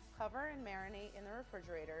 Cover and marinate in the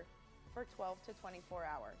refrigerator for 12 to 24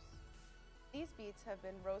 hours. These beets have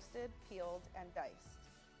been roasted, peeled, and diced.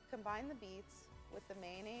 Combine the beets with the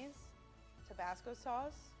mayonnaise, Tabasco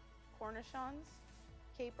sauce, cornichons,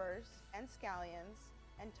 capers, and scallions,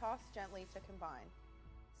 and toss gently to combine.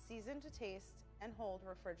 Season to taste and hold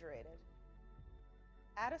refrigerated.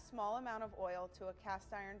 Add a small amount of oil to a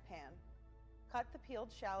cast iron pan. Cut the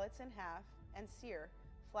peeled shallots in half and sear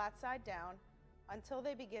flat side down until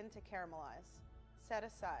they begin to caramelize. Set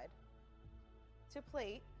aside. To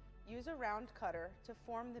plate, use a round cutter to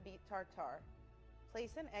form the beet tartare.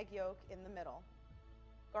 Place an egg yolk in the middle.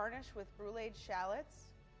 Garnish with bruleed shallots,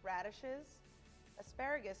 radishes,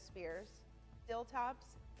 asparagus spears, dill tops,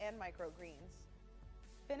 and microgreens.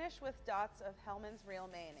 Finish with dots of Hellmann's Real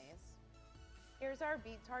Mayonnaise. Here's our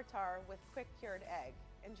beet tartare with quick cured egg.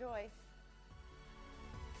 Enjoy!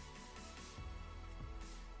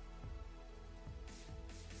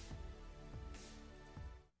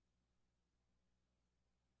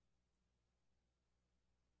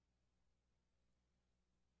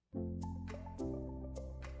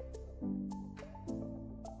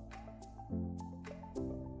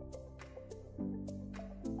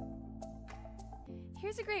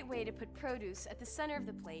 Here's a great way to put produce at the center of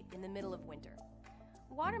the plate in the middle of winter.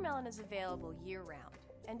 Watermelon is available year-round,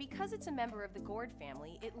 and because it's a member of the gourd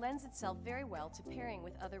family, it lends itself very well to pairing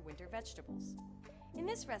with other winter vegetables. In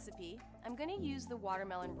this recipe, I'm going to use the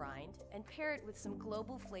watermelon rind and pair it with some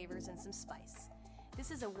global flavors and some spice.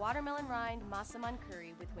 This is a watermelon rind massaman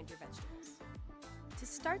curry with winter vegetables. To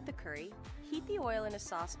start the curry, heat the oil in a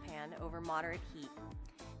saucepan over moderate heat.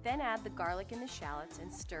 Then add the garlic and the shallots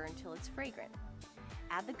and stir until it's fragrant.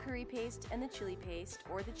 Add the curry paste and the chili paste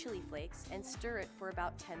or the chili flakes and stir it for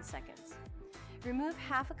about 10 seconds. Remove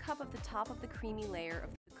half a cup of the top of the creamy layer of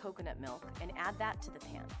the coconut milk and add that to the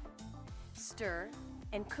pan. Stir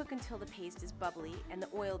and cook until the paste is bubbly and the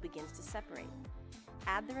oil begins to separate.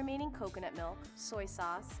 Add the remaining coconut milk, soy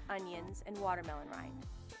sauce, onions, and watermelon rind.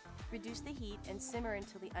 Reduce the heat and simmer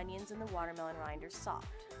until the onions and the watermelon rind are soft.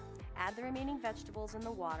 Add the remaining vegetables in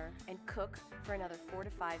the water and cook for another 4 to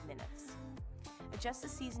 5 minutes. Adjust the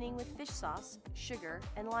seasoning with fish sauce, sugar,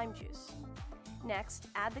 and lime juice. Next,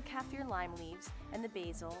 add the kaffir lime leaves and the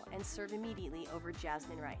basil and serve immediately over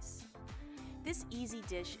jasmine rice. This easy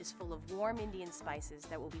dish is full of warm Indian spices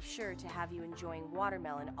that will be sure to have you enjoying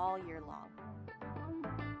watermelon all year long.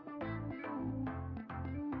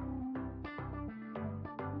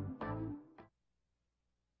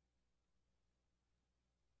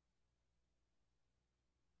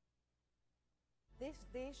 This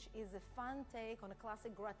dish is a fun take on a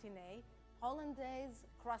classic gratiné, hollandaise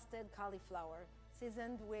crusted cauliflower,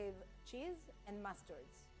 seasoned with cheese and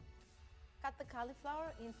mustards. Cut the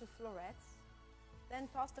cauliflower into florets, then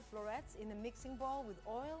toss the florets in a mixing bowl with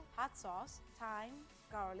oil, hot sauce, thyme,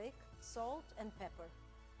 garlic, salt, and pepper.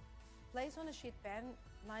 Place on a sheet pan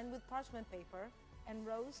lined with parchment paper and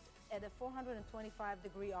roast at a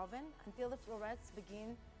 425-degree oven until the florets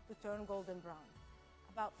begin to turn golden brown,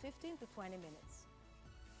 about 15 to 20 minutes.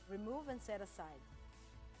 Remove and set aside.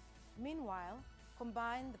 Meanwhile,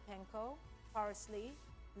 combine the panko, parsley,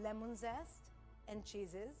 lemon zest, and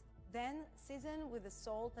cheeses, then season with the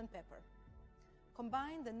salt and pepper.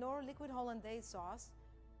 Combine the Knorr liquid hollandaise sauce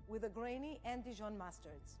with the grainy and Dijon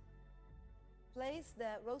mustards. Place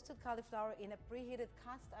the roasted cauliflower in a preheated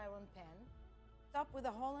cast iron pan, top with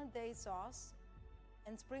the hollandaise sauce,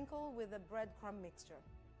 and sprinkle with the breadcrumb mixture.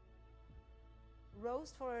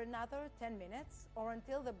 Roast for another 10 minutes or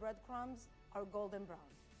until the breadcrumbs are golden brown.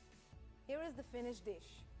 Here is the finished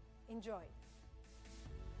dish. Enjoy.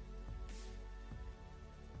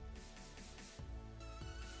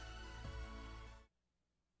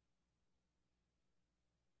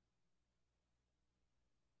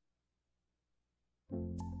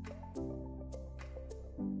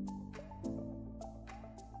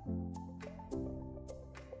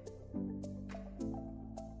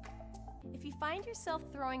 If you find yourself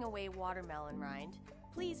throwing away watermelon rind,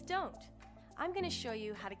 please don't. I'm going to show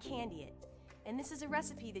you how to candy it, and this is a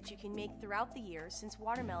recipe that you can make throughout the year since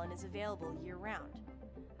watermelon is available year-round.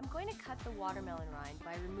 I'm going to cut the watermelon rind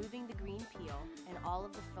by removing the green peel and all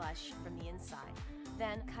of the flesh from the inside,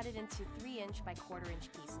 then cut it into 3-inch by 1/4-inch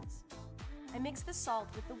pieces. I mix the salt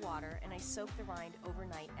with the water and I soak the rind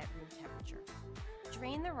overnight at room temperature.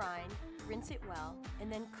 Drain the rind, rinse it well,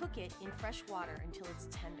 and then cook it in fresh water until it's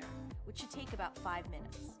tender, which should take about 5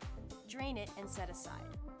 minutes. Drain it and set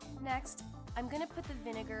aside. Next, I'm going to put the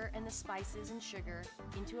vinegar and the spices and sugar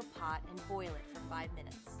into a pot and boil it for 5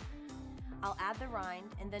 minutes. I'll add the rind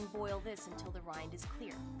and then boil this until the rind is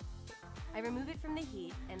clear. I remove it from the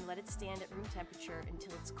heat and let it stand at room temperature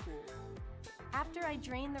until it's cool. After I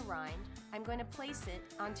drain the rind, I'm going to place it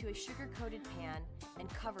onto a sugar-coated pan and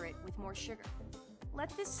cover it with more sugar. Let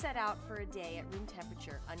this set out for a day at room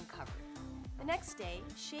temperature uncovered. The next day,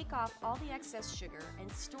 shake off all the excess sugar and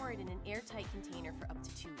store it in an airtight container for up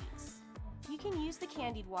to 2 weeks. You can use the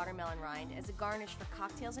candied watermelon rind as a garnish for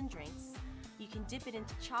cocktails and drinks. You can dip it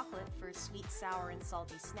into chocolate for a sweet, sour, and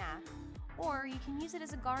salty snack, or you can use it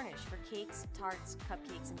as a garnish for cakes, tarts,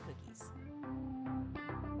 cupcakes, and cookies.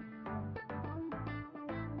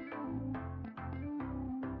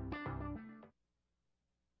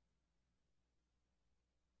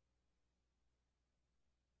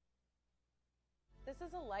 This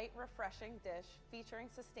is a light, refreshing dish featuring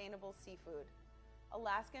sustainable seafood,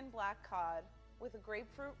 Alaskan black cod with a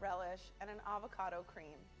grapefruit relish and an avocado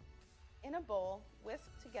cream. In a bowl, whisk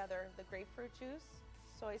together the grapefruit juice,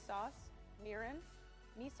 soy sauce, mirin,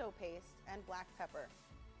 miso paste, and black pepper.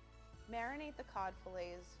 Marinate the cod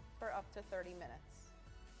fillets for up to 30 minutes.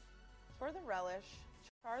 For the relish,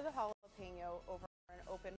 char the jalapeno over an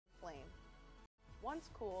open flame. Once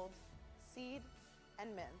cooled, seed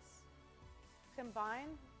and mince.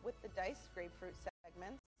 Combine with the diced grapefruit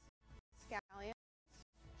segments, scallions,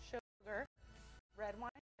 sugar, red wine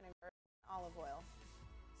vinegar, and olive oil.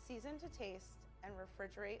 Season to taste and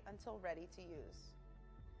refrigerate until ready to use.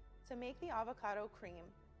 To make the avocado cream,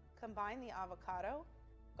 combine the avocado,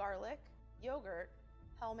 garlic, yogurt,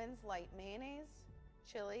 Hellmann's light mayonnaise,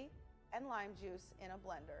 chili, and lime juice in a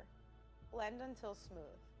blender. Blend until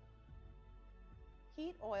smooth.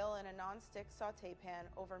 Heat oil in a non-stick sauté pan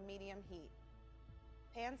over medium heat.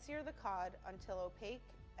 Pan-sear the cod until opaque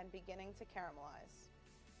and beginning to caramelize.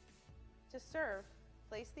 To serve,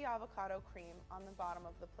 place the avocado cream on the bottom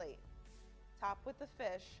of the plate. Top with the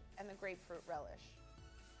fish and the grapefruit relish.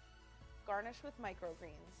 Garnish with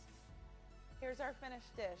microgreens. Here's our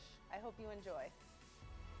finished dish. I hope you enjoy.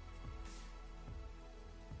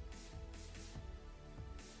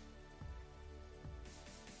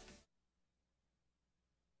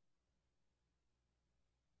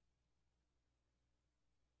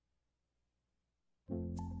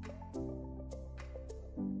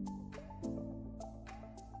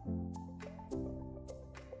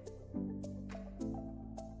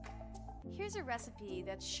 Here's a recipe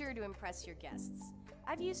that's sure to impress your guests.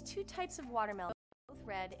 I've used 2 types of watermelon, both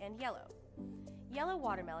red and yellow. Yellow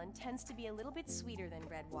watermelon tends to be a little bit sweeter than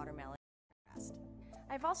red watermelon.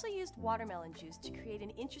 I've also used watermelon juice to create an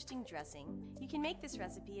interesting dressing. You can make this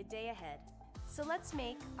recipe a day ahead. So let's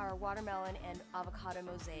make our watermelon and avocado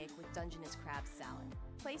mosaic with Dungeness crab salad.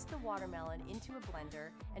 place the watermelon into a blender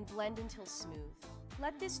and blend until smooth.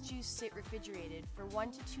 Let this juice sit refrigerated for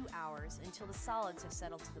 1 to 2 hours until the solids have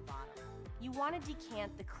settled to the bottom. You want to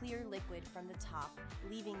decant the clear liquid from the top,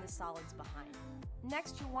 leaving the solids behind.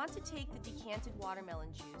 Next, you'll want to take the decanted watermelon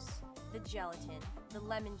juice, the gelatin, the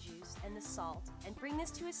lemon juice, and the salt, and bring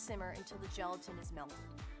this to a simmer until the gelatin is melted.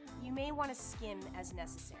 You may want to skim as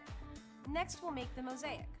necessary. Next, we'll make the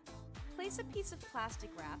mosaic. Place a piece of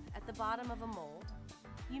plastic wrap at the bottom of a mold.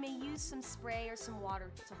 You may use some spray or some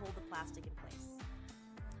water to hold the plastic in place.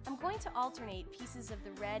 I'm going to alternate pieces of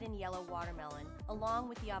the red and yellow watermelon along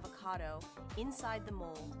with the avocado inside the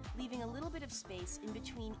mold, leaving a little bit of space in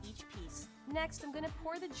between each piece. Next, I'm going to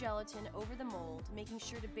pour the gelatin over the mold, making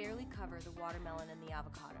sure to barely cover the watermelon and the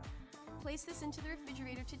avocado. Place this into the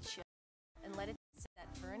refrigerator to chill and let it set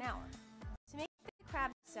for an hour. To make the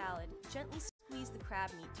crab salad, gently squeeze the crab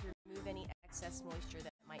meat to remove any excess moisture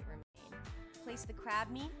that might remain. Place the crab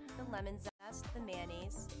meat, the lemon zest, the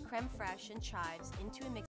mayonnaise, creme fraiche, and chives into a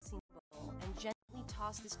mixing bowl and gently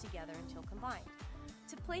toss this together until combined.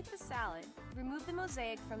 To plate the salad, remove the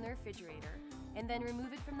mosaic from the refrigerator and then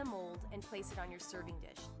remove it from the mold and place it on your serving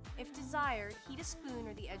dish. If desired, heat a spoon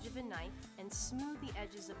or the edge of a knife and smooth the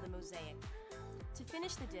edges of the mosaic. To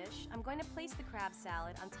finish the dish, I'm going to place the crab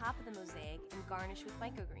salad on top of the mosaic and garnish with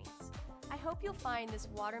microgreens. I hope you'll find this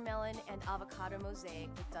watermelon and avocado mosaic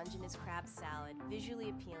with Dungeness crab salad visually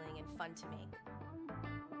appealing and fun to make.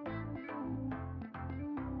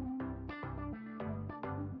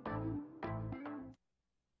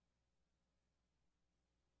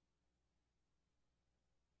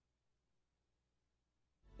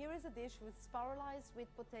 Here is a dish with spiralized sweet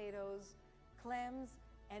potatoes, clams,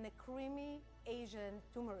 and a creamy Asian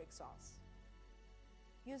turmeric sauce.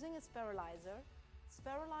 Using a spiralizer,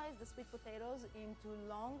 sterilize the sweet potatoes into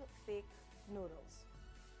long, thick noodles.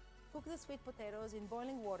 Cook the sweet potatoes in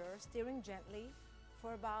boiling water, stirring gently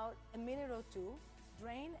for about a minute or two.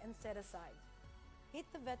 Drain and set aside. Heat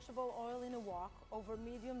the vegetable oil in a wok over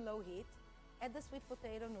medium-low heat. Add the sweet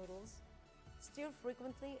potato noodles. Stir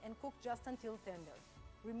frequently and cook just until tender.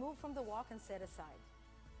 Remove from the wok and set aside.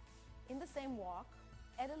 In the same wok,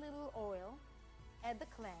 add a little oil, add the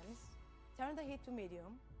clams, turn the heat to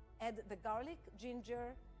medium, add the garlic,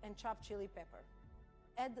 ginger, and chopped chili pepper.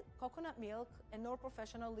 Add coconut milk and Knorr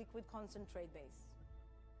Professional liquid concentrate base.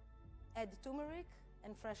 Add turmeric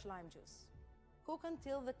and fresh lime juice. Cook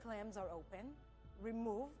until the clams are open,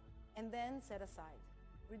 remove, and then set aside.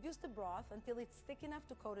 Reduce the broth until it's thick enough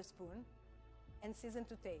to coat a spoon, and season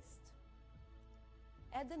to taste.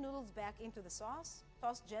 Add the noodles back into the sauce,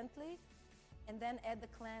 toss gently, and then add the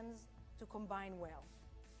clams to combine well.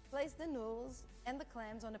 Place the noodles and the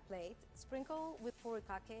clams on a plate, sprinkle with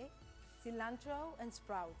furikake, cilantro, and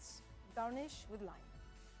sprouts. Garnish with lime.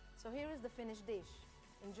 So here is the finished dish.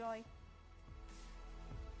 Enjoy.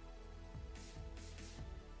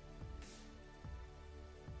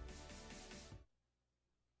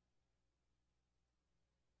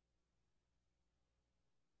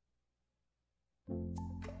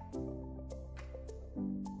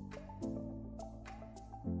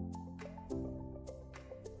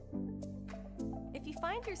 If you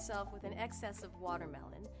find yourself with an excess of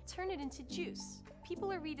watermelon, turn it into juice.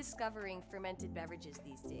 People are rediscovering fermented beverages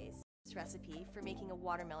these days. This recipe for making a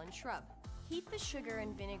watermelon shrub. Heat the sugar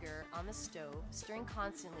and vinegar on the stove, stirring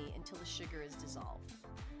constantly until the sugar is dissolved.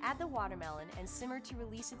 Add the watermelon and simmer to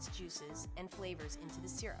release its juices and flavors into the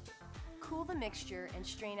syrup. Cool the mixture and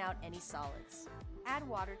strain out any solids. Add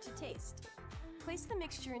water to taste. Place the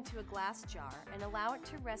mixture into a glass jar and allow it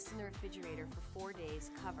to rest in the refrigerator for 4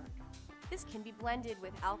 days covered. This can be blended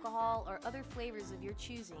with alcohol or other flavors of your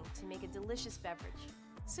choosing to make a delicious beverage.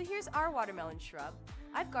 So here's our watermelon shrub.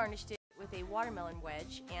 I've garnished it with a watermelon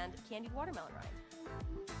wedge and candied watermelon rind.